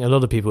I get. I think a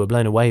lot of people are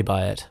blown away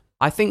by it.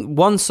 I think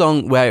one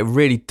song where it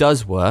really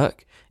does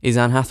work is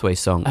Anne Hathaway's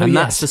song. Oh, and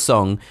yes. That's the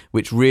song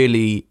which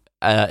really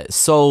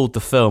sold the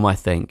film, I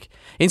think.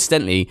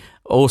 Incidentally,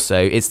 also,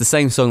 it's the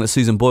same song that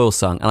Susan Boyle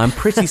sung, and I'm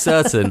pretty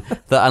certain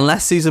that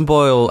unless Susan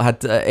Boyle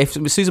had, if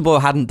Susan Boyle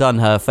hadn't done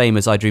her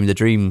famous "I Dreamed a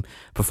Dream"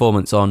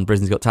 performance on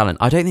Britain's Got Talent,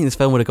 I don't think this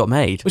film would have got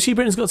made. Was she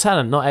Britain's Got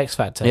Talent, not X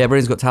Factor? Yeah,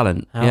 Britain's Got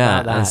Talent. How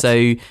about that? And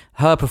so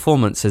her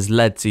performance has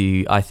led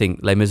to, I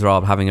think, Les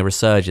Miserables having a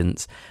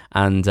resurgence,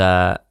 and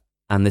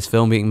this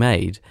film being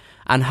made.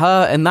 And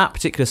her in that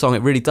particular song,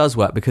 it really does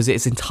work because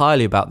it's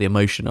entirely about the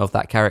emotion of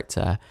that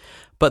character.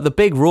 But the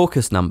big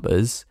raucous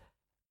numbers,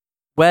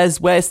 where's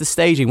the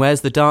staging?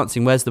 Where's the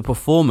dancing? Where's the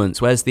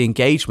performance? Where's the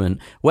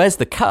engagement? Where's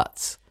the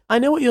cuts? I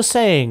know what you're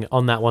saying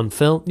on that one,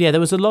 Phil. Yeah, there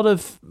was a lot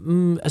of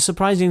a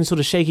surprising sort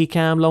of shaky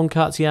cam, long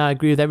cuts. Yeah, I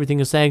agree with everything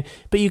you're saying.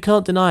 But you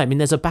can't deny, I mean,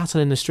 there's a battle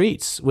in the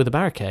streets with a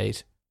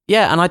barricade.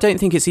 Yeah, and I don't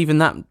think it's even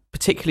that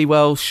particularly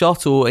well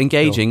shot or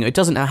engaging. Sure. It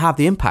doesn't have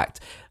the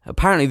impact.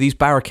 Apparently these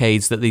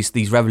barricades that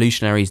these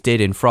revolutionaries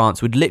did in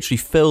France would literally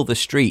fill the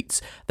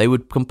streets. They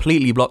would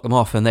completely block them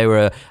off, and they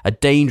were a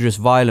dangerous,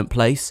 violent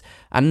place.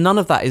 and none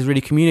of that is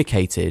really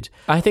communicated.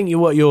 I think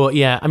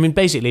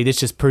basically this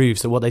just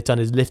proves that what they've done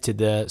is lifted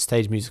the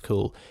stage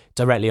musical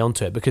directly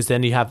onto it, because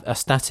then you have a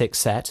static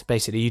set.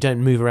 Basically, you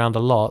don't move around a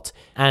lot,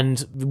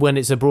 and when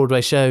it's a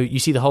Broadway show, you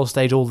see the whole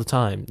stage all the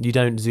time. You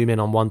don't zoom in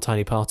on one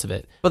tiny part of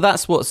it. But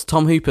that's what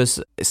Tom Hooper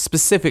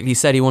specifically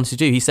said he wanted to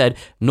do. He said,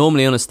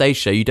 normally on a stage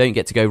show, you don't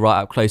get to go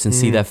right up close and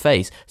see their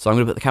face, so I'm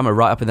going to put the camera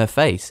right up in their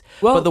face.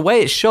 But the way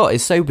it's shot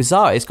is so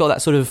bizarre. It's got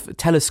that sort of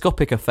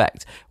telescopic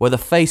effect where the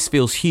face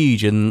feels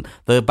huge and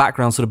the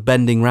background sort of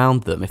bending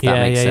around them, if that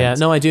makes sense.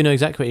 Yeah. No, I do know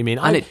exactly what you mean.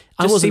 And it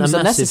just seems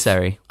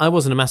unnecessary. I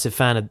wasn't a massive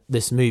fan of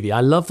this movie.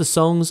 I love the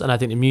songs, and I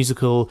think the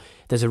musical,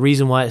 there's a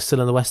reason why it's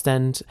still in the West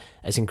End.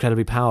 It's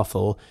incredibly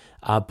powerful.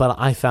 But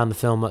I found the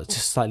film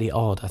just slightly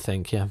odd, I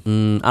think, yeah.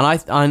 And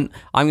I'm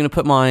going to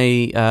put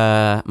my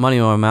money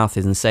where my mouth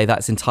is and say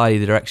that's entirely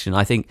the direction.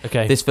 I think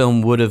this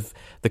film would have...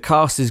 The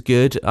cast is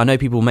good. I know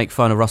people make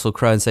fun of Russell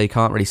Crowe and say he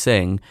can't really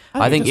sing.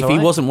 I think if he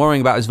wasn't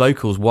worrying about his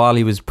vocals while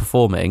he was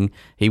performing,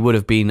 he would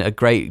have been a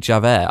great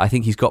Javert. I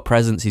think he's got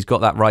presence. He's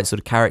got that right sort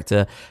of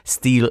character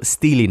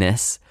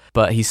steeliness.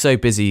 But he's so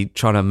busy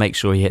trying to make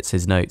sure he hits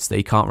his notes that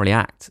he can't really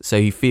act.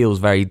 So he feels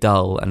very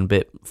dull and a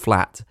bit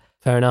flat.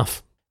 Fair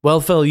enough.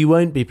 Well, Phil, you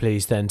won't be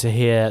pleased then to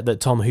hear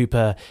that Tom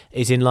Hooper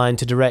is in line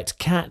to direct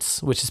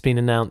Cats, which has been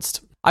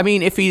announced. I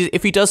mean, if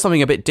he does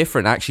something a bit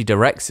different, actually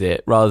directs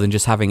it, rather than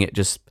just having it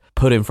just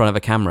put in front of a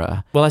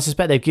camera. Well, I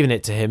suspect they've given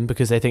it to him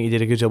because they think he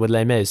did a good job with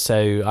Les Mis,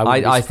 so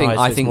I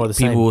think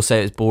people will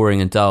say it's boring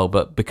and dull,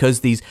 but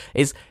because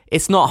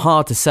it's not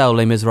hard to sell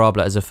Les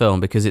Miserables as a film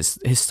because it's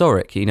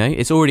historic, you know?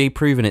 It's already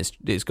proven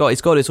it's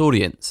got its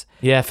audience.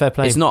 Yeah, fair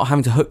play. It's not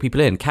having to hook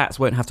people in. Cats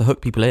won't have to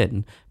hook people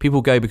in.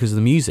 People go because of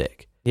the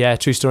music. Yeah,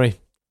 true story.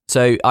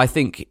 So I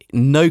think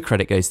no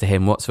credit goes to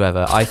him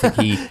whatsoever. I think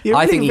he.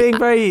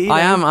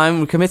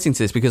 I'm committing to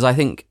this because I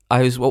think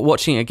I was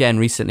watching it again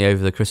recently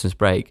over the Christmas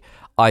break.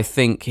 I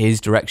think his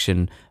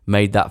direction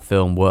made that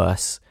film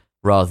worse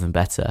rather than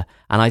better.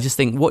 And I just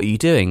think, what are you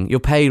doing?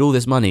 You're paid all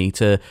this money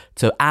to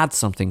add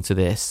something to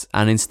this,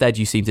 and instead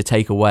you seem to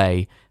take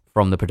away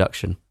from the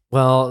production.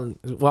 Well,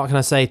 what can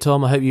I say,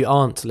 Tom? I hope you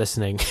aren't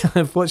listening.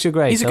 What's your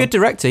grade? He's a good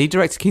director. He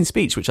directed King's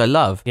Speech, which I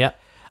love. Yeah.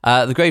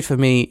 The grade for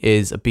me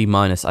is a B-.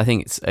 I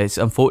think it's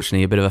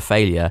unfortunately a bit of a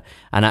failure,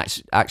 and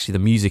actually the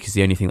music is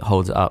the only thing that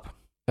holds it up.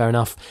 Fair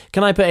enough.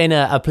 Can I put in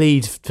a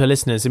plea for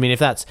listeners? I mean,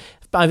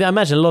 I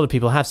imagine a lot of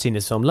people have seen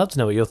this film. Love to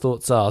know what your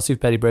thoughts are.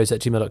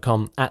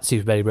 superbellybros@gmail.com,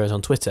 @superbellybros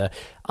on Twitter.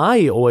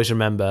 I always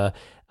remember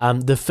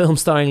the film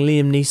starring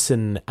Liam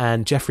Neeson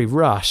and Geoffrey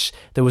Rush.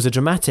 There was a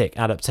dramatic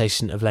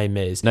adaptation of Les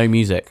Mis. No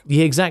music.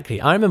 Yeah,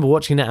 exactly. I remember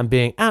watching that and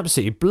being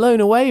absolutely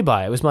blown away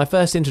by it. It was my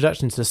first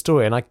introduction to the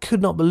story, and I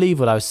could not believe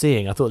what I was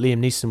seeing. I thought Liam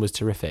Neeson was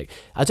terrific.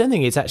 I don't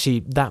think it's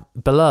actually that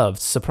beloved,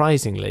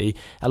 surprisingly.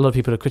 A lot of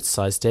people have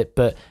criticised it,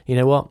 but you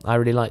know what? I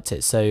really liked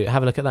it, so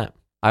have a look at that.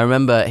 I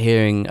remember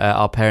hearing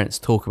our parents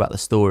talk about the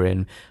story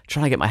and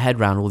trying to get my head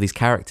around all these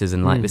characters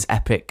and like this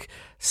epic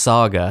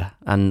saga,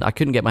 and I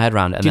couldn't get my head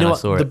around it, and then I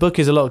saw it. The book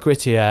is a lot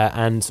grittier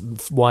and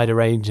wider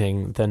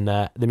ranging than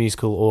the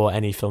musical or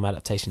any film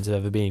adaptations have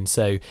ever been.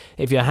 So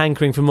if you're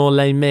hankering for more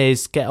Les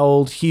Mis, get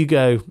old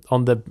Hugo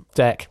on the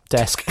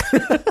desk.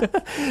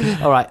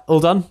 All right, all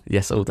done?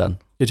 Yes, all done.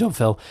 Good job,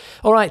 Phil.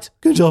 All right,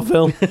 good job,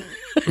 Phil.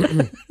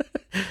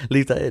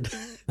 Leave that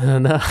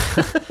in. No.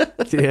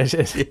 Yeah.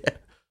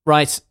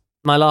 Right.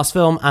 My last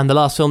film, and the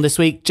last film this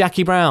week,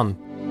 Jackie Brown.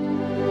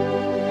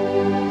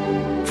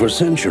 For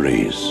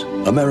centuries,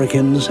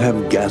 Americans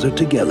have gathered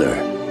together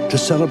to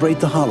celebrate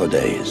the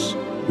holidays,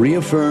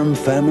 reaffirm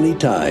family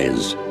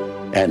ties,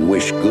 and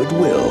wish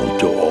goodwill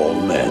to all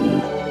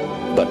men.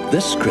 But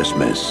this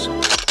Christmas,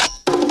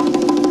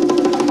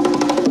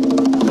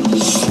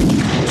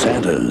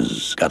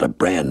 Santa's got a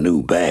brand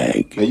new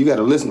bag. Now you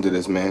gotta listen to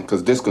this, man,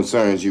 because this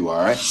concerns you,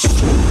 all right?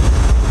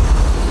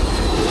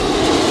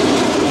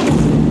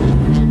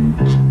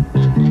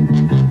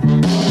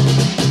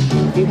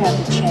 You have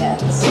the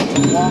chance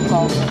to walk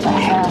off with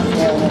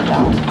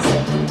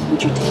 $500,000.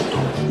 Would you take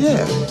it?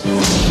 Yeah.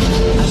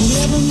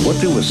 What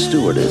do a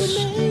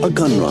stewardess, a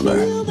gun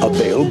runner, a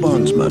bail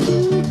bondsman,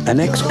 an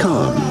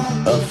ex-con,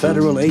 a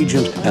federal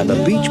agent, and a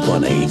beach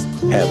bunny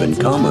have in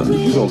common?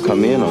 You gonna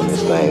come in on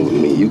this thing with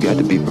me. You got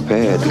to be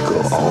prepared to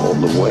go all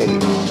the way.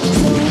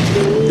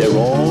 They're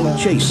all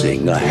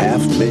chasing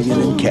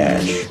 $500,000 in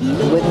cash. It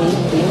wouldn't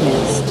even be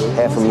missed.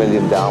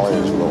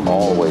 $500,000 will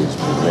always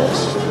be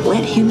missed.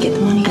 Let him get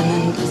the money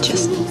and then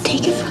just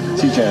take it from him.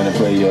 She trying to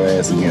play your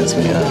ass against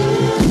me, huh?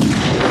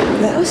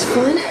 That was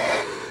fun.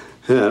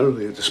 Yeah, I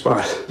really hit the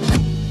spot.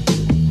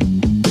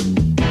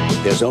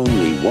 There's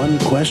only one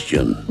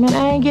question. Man,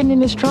 I ain't getting in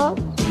this trunk.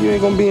 You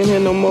ain't gonna be in here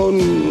no more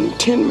than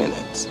 10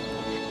 minutes.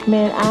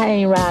 Man, I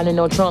ain't riding in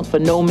no trunk for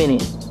no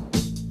minute.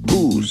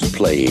 Who's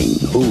playing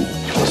who?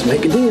 Let's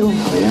make a deal.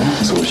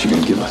 Yeah? So what's she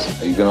gonna give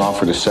us? Are you gonna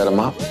offer to set him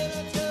up?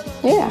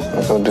 Yeah.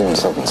 Let's go doing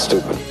something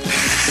stupid.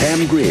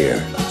 Pam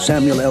Grier,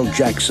 Samuel L.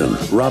 Jackson,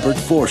 Robert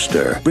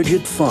Forster,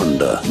 Bridget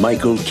Fonda,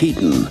 Michael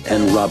Keaton,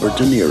 and Robert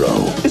De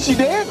Niro. Is she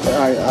dead?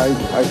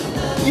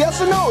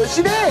 Yes or no? Is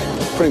she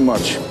dead? Pretty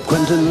much.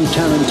 Quentin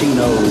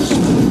Tarantino's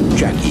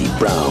Jackie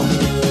Brown.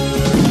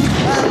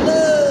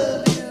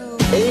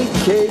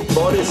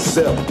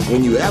 AK-47,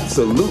 when you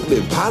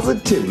absolutely,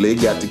 positively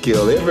got to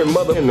kill every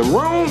mother in the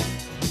room,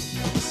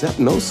 except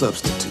no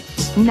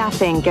substitutes.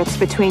 Nothing gets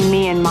between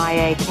me and my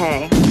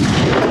AK.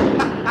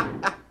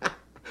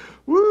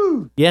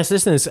 Woo! Yes,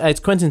 listeners, it's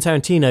Quentin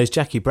Tarantino's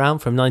Jackie Brown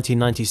from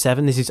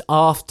 1997. This is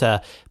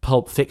after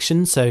Pulp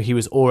Fiction, so he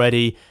was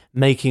already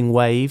making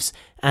waves,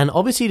 and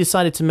obviously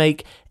decided to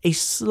make a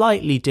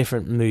slightly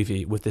different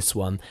movie with this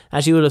one.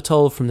 As you would have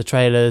told from the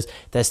trailers,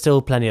 there's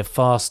still plenty of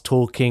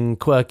fast-talking,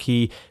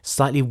 quirky,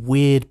 slightly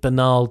weird,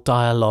 banal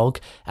dialogue,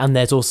 and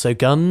there's also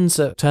guns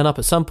that turn up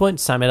at some point.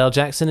 Samuel L.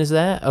 Jackson is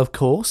there, of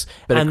course.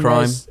 Bit of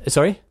crime.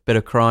 Sorry? Bit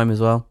of crime as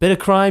well. Bit of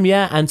crime,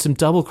 yeah, and some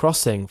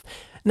double-crossing.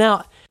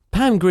 Now,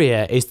 Pam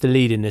Grier is the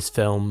lead in this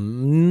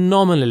film.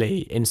 Nominally,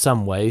 in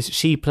some ways,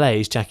 she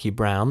plays Jackie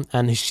Brown,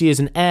 and she is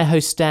an air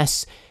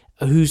hostess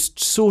who's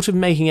sort of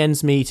making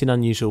ends meet in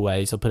unusual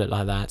ways, I'll put it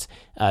like that.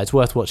 It's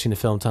worth watching the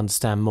film to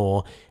understand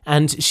more.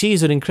 And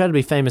she's an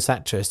incredibly famous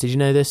actress. Did you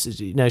know this?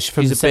 You know, she's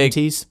from the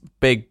 70s.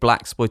 Big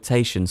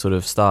blaxploitation sort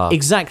of star.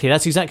 Exactly.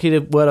 That's exactly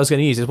the word I was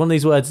going to use. It's one of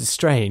these words that's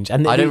strange.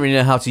 And I don't really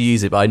know how to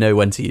use it, but I know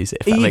when to use it,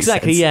 if that makes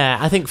sense. Yeah.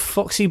 I think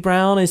Foxy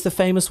Brown is the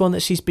famous one that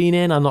she's been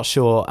in. I'm not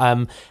sure.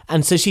 And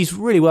so she's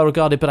really well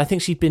regarded, but I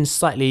think she'd been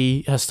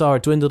her star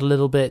had dwindled a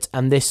little bit,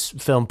 and this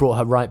film brought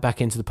her right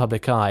back into the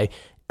public eye.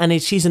 And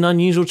she's an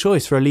unusual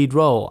choice for a lead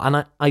role.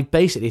 And I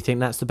basically think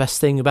that's the best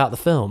thing about the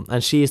film.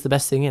 And she is the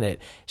best thing in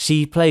it.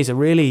 She plays a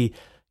really,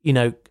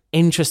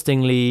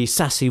 interestingly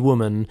sassy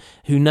woman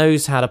who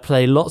knows how to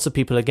play lots of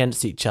people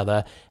against each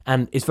other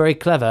and is very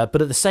clever,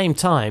 but at the same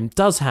time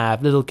does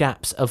have little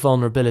gaps of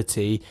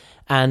vulnerability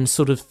and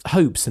sort of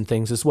hopes and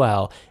things as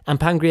well. And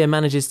Pam Grier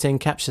manages to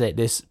encapsulate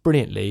this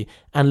brilliantly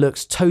and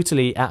looks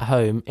totally at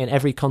home in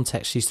every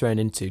context she's thrown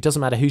into. Doesn't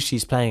matter who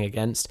she's playing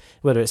against,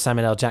 whether it's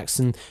Samuel L.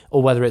 Jackson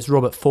or whether it's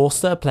Robert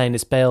Forster playing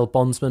this bail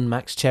bondsman,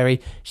 Max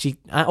Cherry,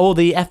 or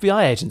the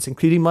FBI agents,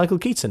 including Michael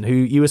Keaton, who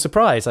you were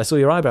surprised. I saw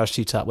your eyebrows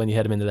shoot up when you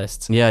had him in the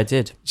list. Yeah, I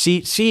did.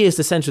 She is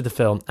the centre of the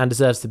film and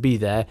deserves to be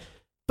there.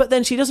 But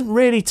then she doesn't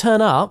really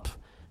turn up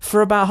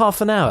for about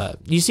half an hour.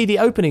 You see, the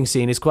opening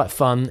scene is quite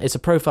fun. It's a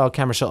profile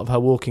camera shot of her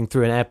walking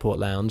through an airport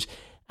lounge.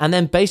 And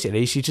then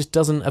basically she just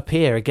doesn't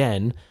appear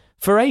again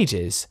for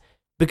ages.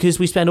 Because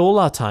we spend all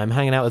our time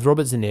hanging out with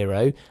Robert De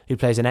Niro, who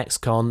plays an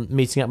ex-con,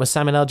 meeting up with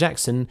Samuel L.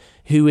 Jackson,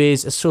 who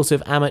is a sort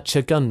of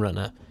amateur gun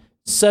runner.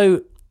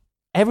 So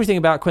everything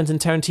about Quentin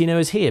Tarantino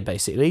is here,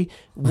 basically.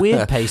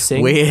 Weird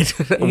pacing. weird.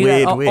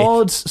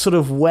 Odd, sort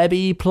of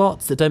webby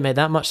plots that don't make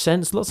that much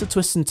sense. Lots of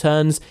twists and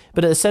turns.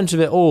 But at the centre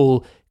of it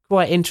all,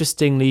 quite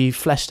interestingly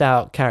fleshed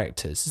out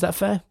characters. Is that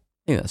fair?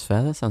 I think that's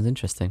fair. That sounds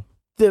interesting.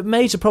 The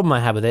major problem I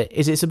have with it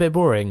is it's a bit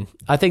boring.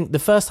 I think the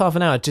first half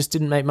an hour just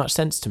didn't make much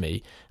sense to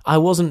me. I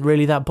wasn't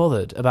really that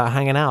bothered about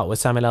hanging out with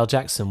Samuel L.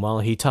 Jackson while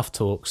he tough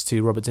talks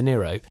to Robert De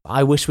Niro.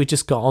 I wish we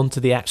just got onto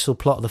the actual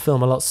plot of the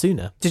film a lot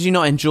sooner. Did you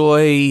not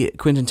enjoy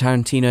Quentin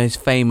Tarantino's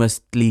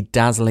famously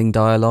dazzling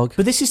dialogue?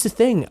 But this is the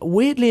thing.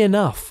 Weirdly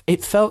enough,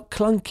 it felt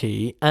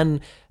clunky and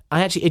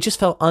it just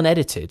felt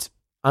unedited.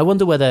 I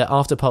wonder whether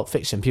after Pulp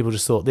Fiction people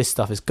just thought this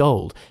stuff is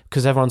gold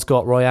because everyone's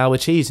got Royale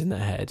with cheese in their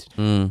head.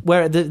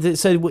 Where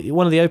so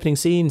one of the opening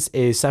scenes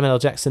is Samuel L.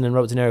 Jackson and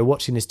Robert De Niro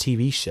watching this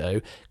TV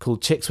show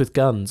called Chicks with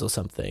Guns or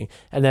something,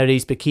 and there are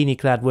these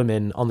bikini-clad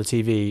women on the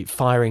TV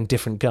firing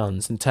different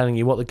guns and telling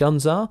you what the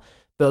guns are.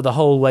 But the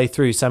whole way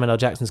through, Samuel L.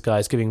 Jackson's guy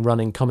is giving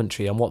running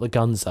commentary on what the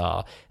guns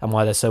are and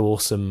why they're so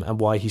awesome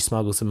and why he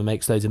smuggles them and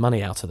makes loads of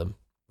money out of them.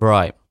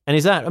 Right. And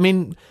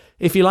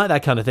if you like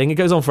that kind of thing, it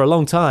goes on for a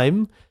long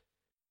time.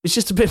 It's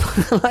just a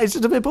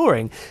bit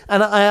boring.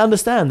 And I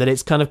understand that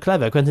it's kind of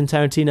clever. Quentin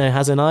Tarantino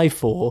has an eye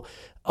for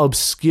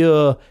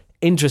obscure,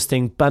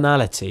 interesting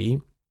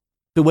banality.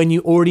 But when you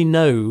already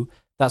know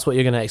that's what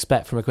you're going to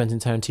expect from a Quentin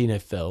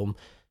Tarantino film,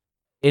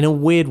 in a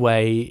weird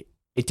way,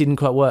 it didn't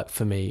quite work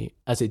for me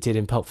as it did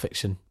in Pulp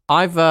Fiction.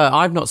 I've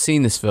not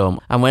seen this film,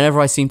 and whenever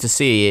I seem to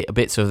see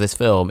bits of this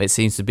film, it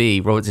seems to be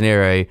Robert De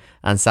Niro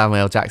and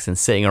Samuel L. Jackson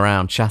sitting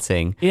around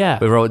chatting,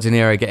 with Robert De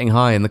Niro getting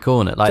high in the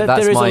corner. Like That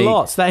is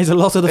a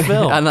lot of the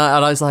film. and I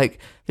was like,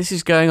 this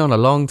is going on a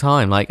long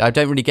time. Like, I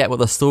don't really get what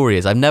the story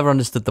is. I've never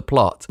understood the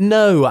plot.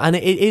 No, and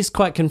it is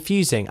quite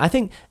confusing. I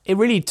think it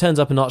really turns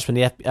up a notch when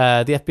the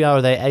FBI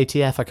or the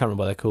ATF, I can't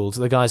remember what they're called,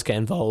 the guys get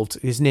involved.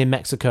 It's near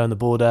Mexico and the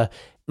border.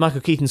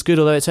 Michael Keaton's good,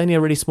 although it's only a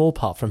really small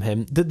part from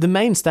him. The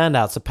main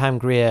standouts are Pam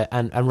Grier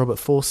and Robert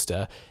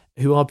Forster,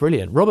 who are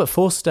brilliant. Robert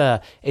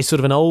Forster is sort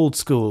of an old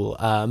school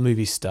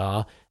movie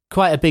star,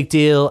 quite a big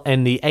deal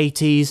in the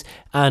 80s,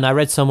 and I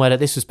read somewhere that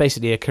this was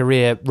basically a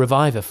career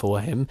reviver for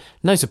him.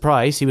 No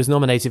surprise, he was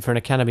nominated for an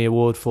Academy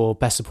Award for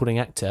Best Supporting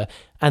Actor,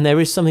 and there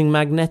is something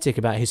magnetic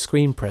about his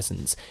screen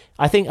presence.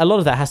 I think a lot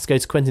of that has to go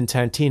to Quentin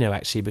Tarantino,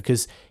 actually,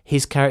 because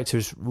his character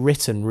is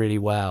written really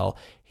well.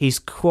 He's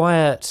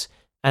quiet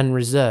and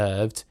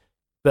reserved,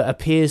 but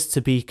appears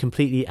to be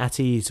completely at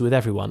ease with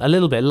everyone. A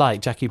little bit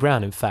like Jackie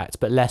Brown, in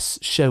fact, but less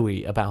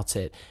showy about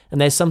it.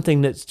 And there's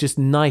something that's just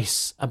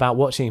nice about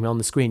watching him on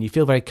the screen. You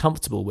feel very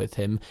comfortable with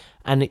him,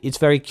 and it's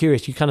very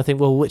curious. You kind of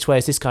think, well, which way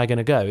is this guy going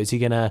to go? Is he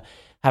going to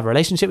have a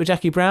relationship with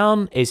Jackie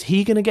Brown? Is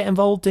he going to get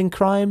involved in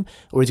crime?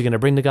 Or is he going to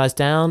bring the guys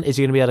down? Is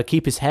he going to be able to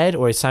keep his head?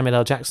 Or is Samuel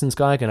L. Jackson's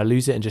guy going to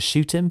lose it and just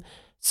shoot him?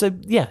 So,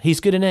 yeah, he's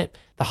good in it.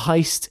 The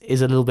heist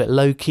is a little bit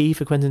low-key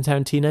for Quentin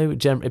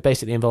Tarantino. It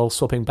basically involves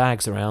swapping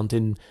bags around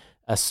in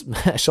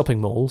shopping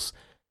malls,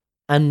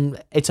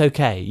 and it's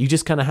okay. You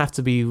just kind of have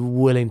to be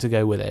willing to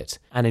go with it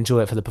and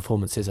enjoy it for the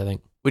performances, I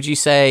think. Would you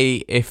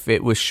say if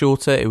it was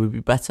shorter, it would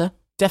be better?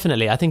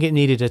 Definitely. I think it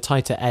needed a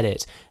tighter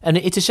edit. And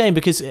it's a shame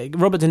because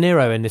Robert De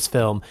Niro in this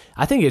film,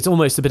 I think it's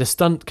almost a bit of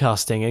stunt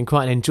casting in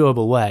quite an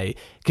enjoyable way,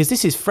 because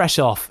this is fresh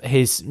off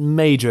his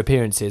major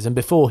appearances and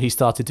before he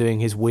started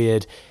doing his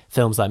weird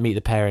films like Meet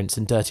the Parents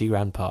and Dirty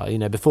Grandpa,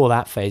 before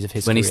that phase of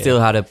his when career. He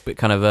still had a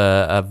kind of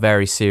a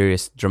very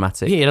serious,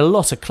 dramatic... He had a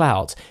lot of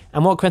clout.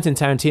 And what Quentin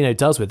Tarantino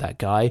does with that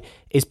guy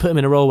is put him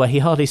in a role where he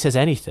hardly says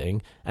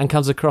anything and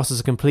comes across as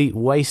a complete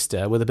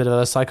waster with a bit of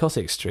a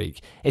psychotic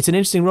streak. It's an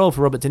interesting role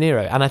for Robert De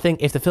Niro, and I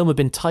think if the film had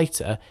been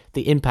tighter,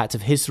 the impact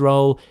of his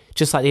role,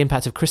 just like the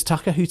impact of Chris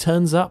Tucker, who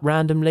turns up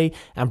randomly,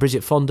 and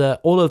Bridget Fonda,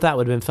 all of that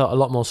would have been felt a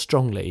lot more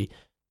strongly.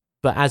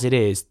 But as it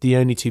is, the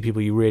only two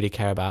people you really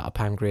care about are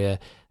Pam Grier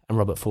and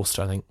Robert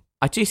Forster, I think.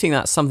 I do think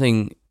that's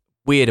something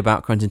weird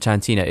about Quentin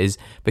Tarantino, is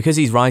because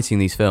he's writing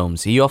these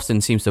films, he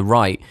often seems to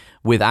write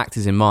with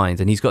actors in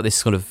mind, and he's got this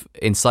sort of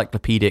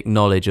encyclopedic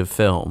knowledge of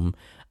film,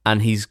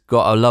 and he's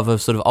got a love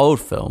of sort of old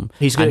film.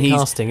 He's good at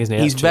casting, isn't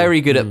he? He's very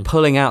good at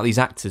pulling out these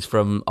actors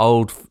from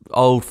old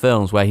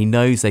films where he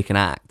knows they can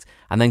act,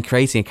 and then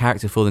creating a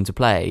character for them to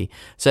play.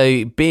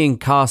 So being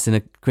cast in a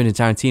Quentin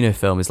Tarantino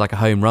film is like a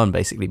home run,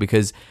 basically,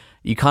 because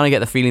you kind of get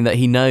the feeling that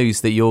he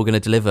knows that you're going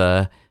to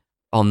deliver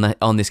on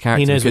this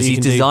character because he's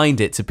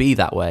designed it to be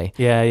that way.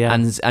 Yeah.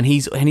 And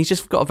he's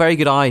just got a very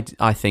good eye,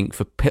 I think,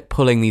 for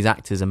pulling these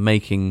actors and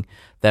making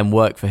them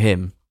work for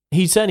him.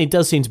 He certainly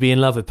does seem to be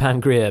in love with Pam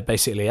Grier,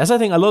 basically, as I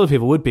think a lot of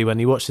people would be when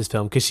you watch this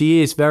film, because she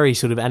is very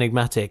sort of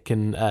enigmatic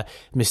and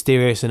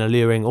mysterious and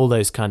alluring, all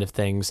those kind of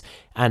things.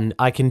 And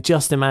I can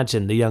just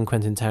imagine the young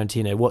Quentin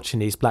Tarantino watching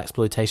these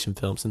blaxploitation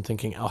films and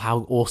thinking, oh,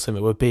 how awesome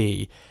it would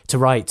be to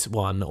write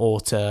one or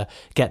to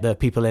get the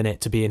people in it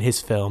to be in his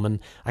film.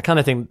 And I kind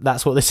of think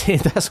that's what this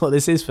is. That's what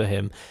this is for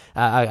him.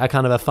 A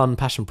kind of a fun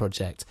passion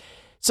project.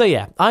 So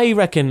yeah, I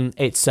reckon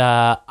it's,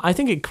 I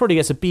think it probably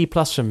gets a B+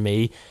 from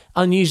me.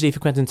 Unusually for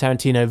Quentin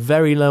Tarantino,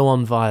 very low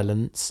on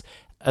violence.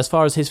 As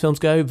far as his films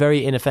go,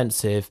 very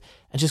inoffensive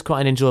and just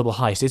quite an enjoyable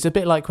heist. It's a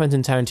bit like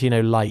Quentin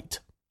Tarantino light.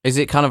 Is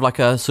it kind of like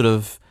a sort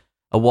of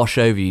a wash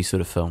over you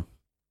sort of film?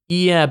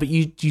 Yeah, but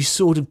you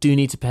sort of do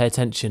need to pay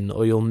attention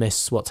or you'll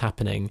miss what's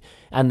happening.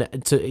 And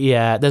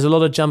there's a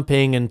lot of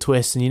jumping and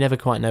twists and you never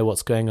quite know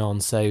what's going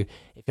on. So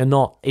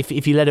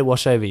if you let it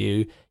wash over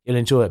you, you'll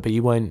enjoy it, but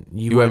you won't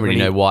really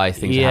know why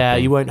things are happening. Yeah,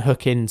 you won't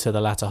hook into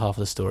the latter half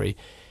of the story.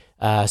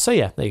 So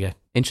yeah, there you go.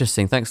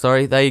 Interesting. Thanks,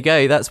 Laurie. There you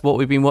go. That's what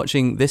we've been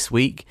watching this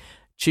week.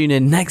 Tune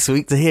in next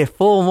week to hear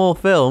 4 more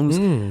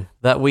films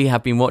that we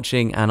have been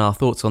watching and our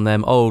thoughts on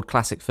them, old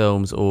classic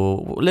films or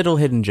little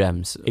hidden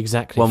gems.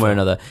 Exactly. One way or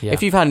another. Yeah.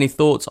 If you've had any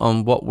thoughts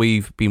on what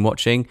we've been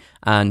watching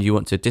and you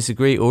want to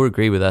disagree or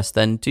agree with us,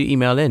 then do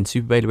email in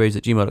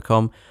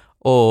superbaileybros@gmail.com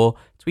or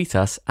tweet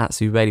us at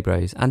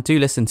superbaileybros. And do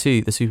listen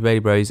to the Super Bailey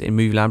Bros in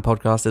Movieland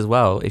podcast as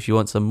well if you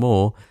want some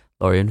more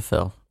Laurie and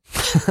Phil.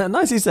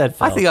 Nicely said,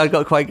 Phil. I think I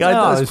got quite good.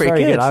 That was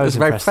pretty good. I was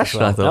very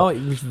professional, I thought. No,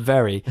 it was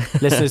very.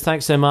 Listeners,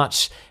 thanks so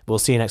much. We'll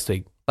see you next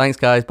week. Thanks,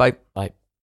 guys. Bye. Bye.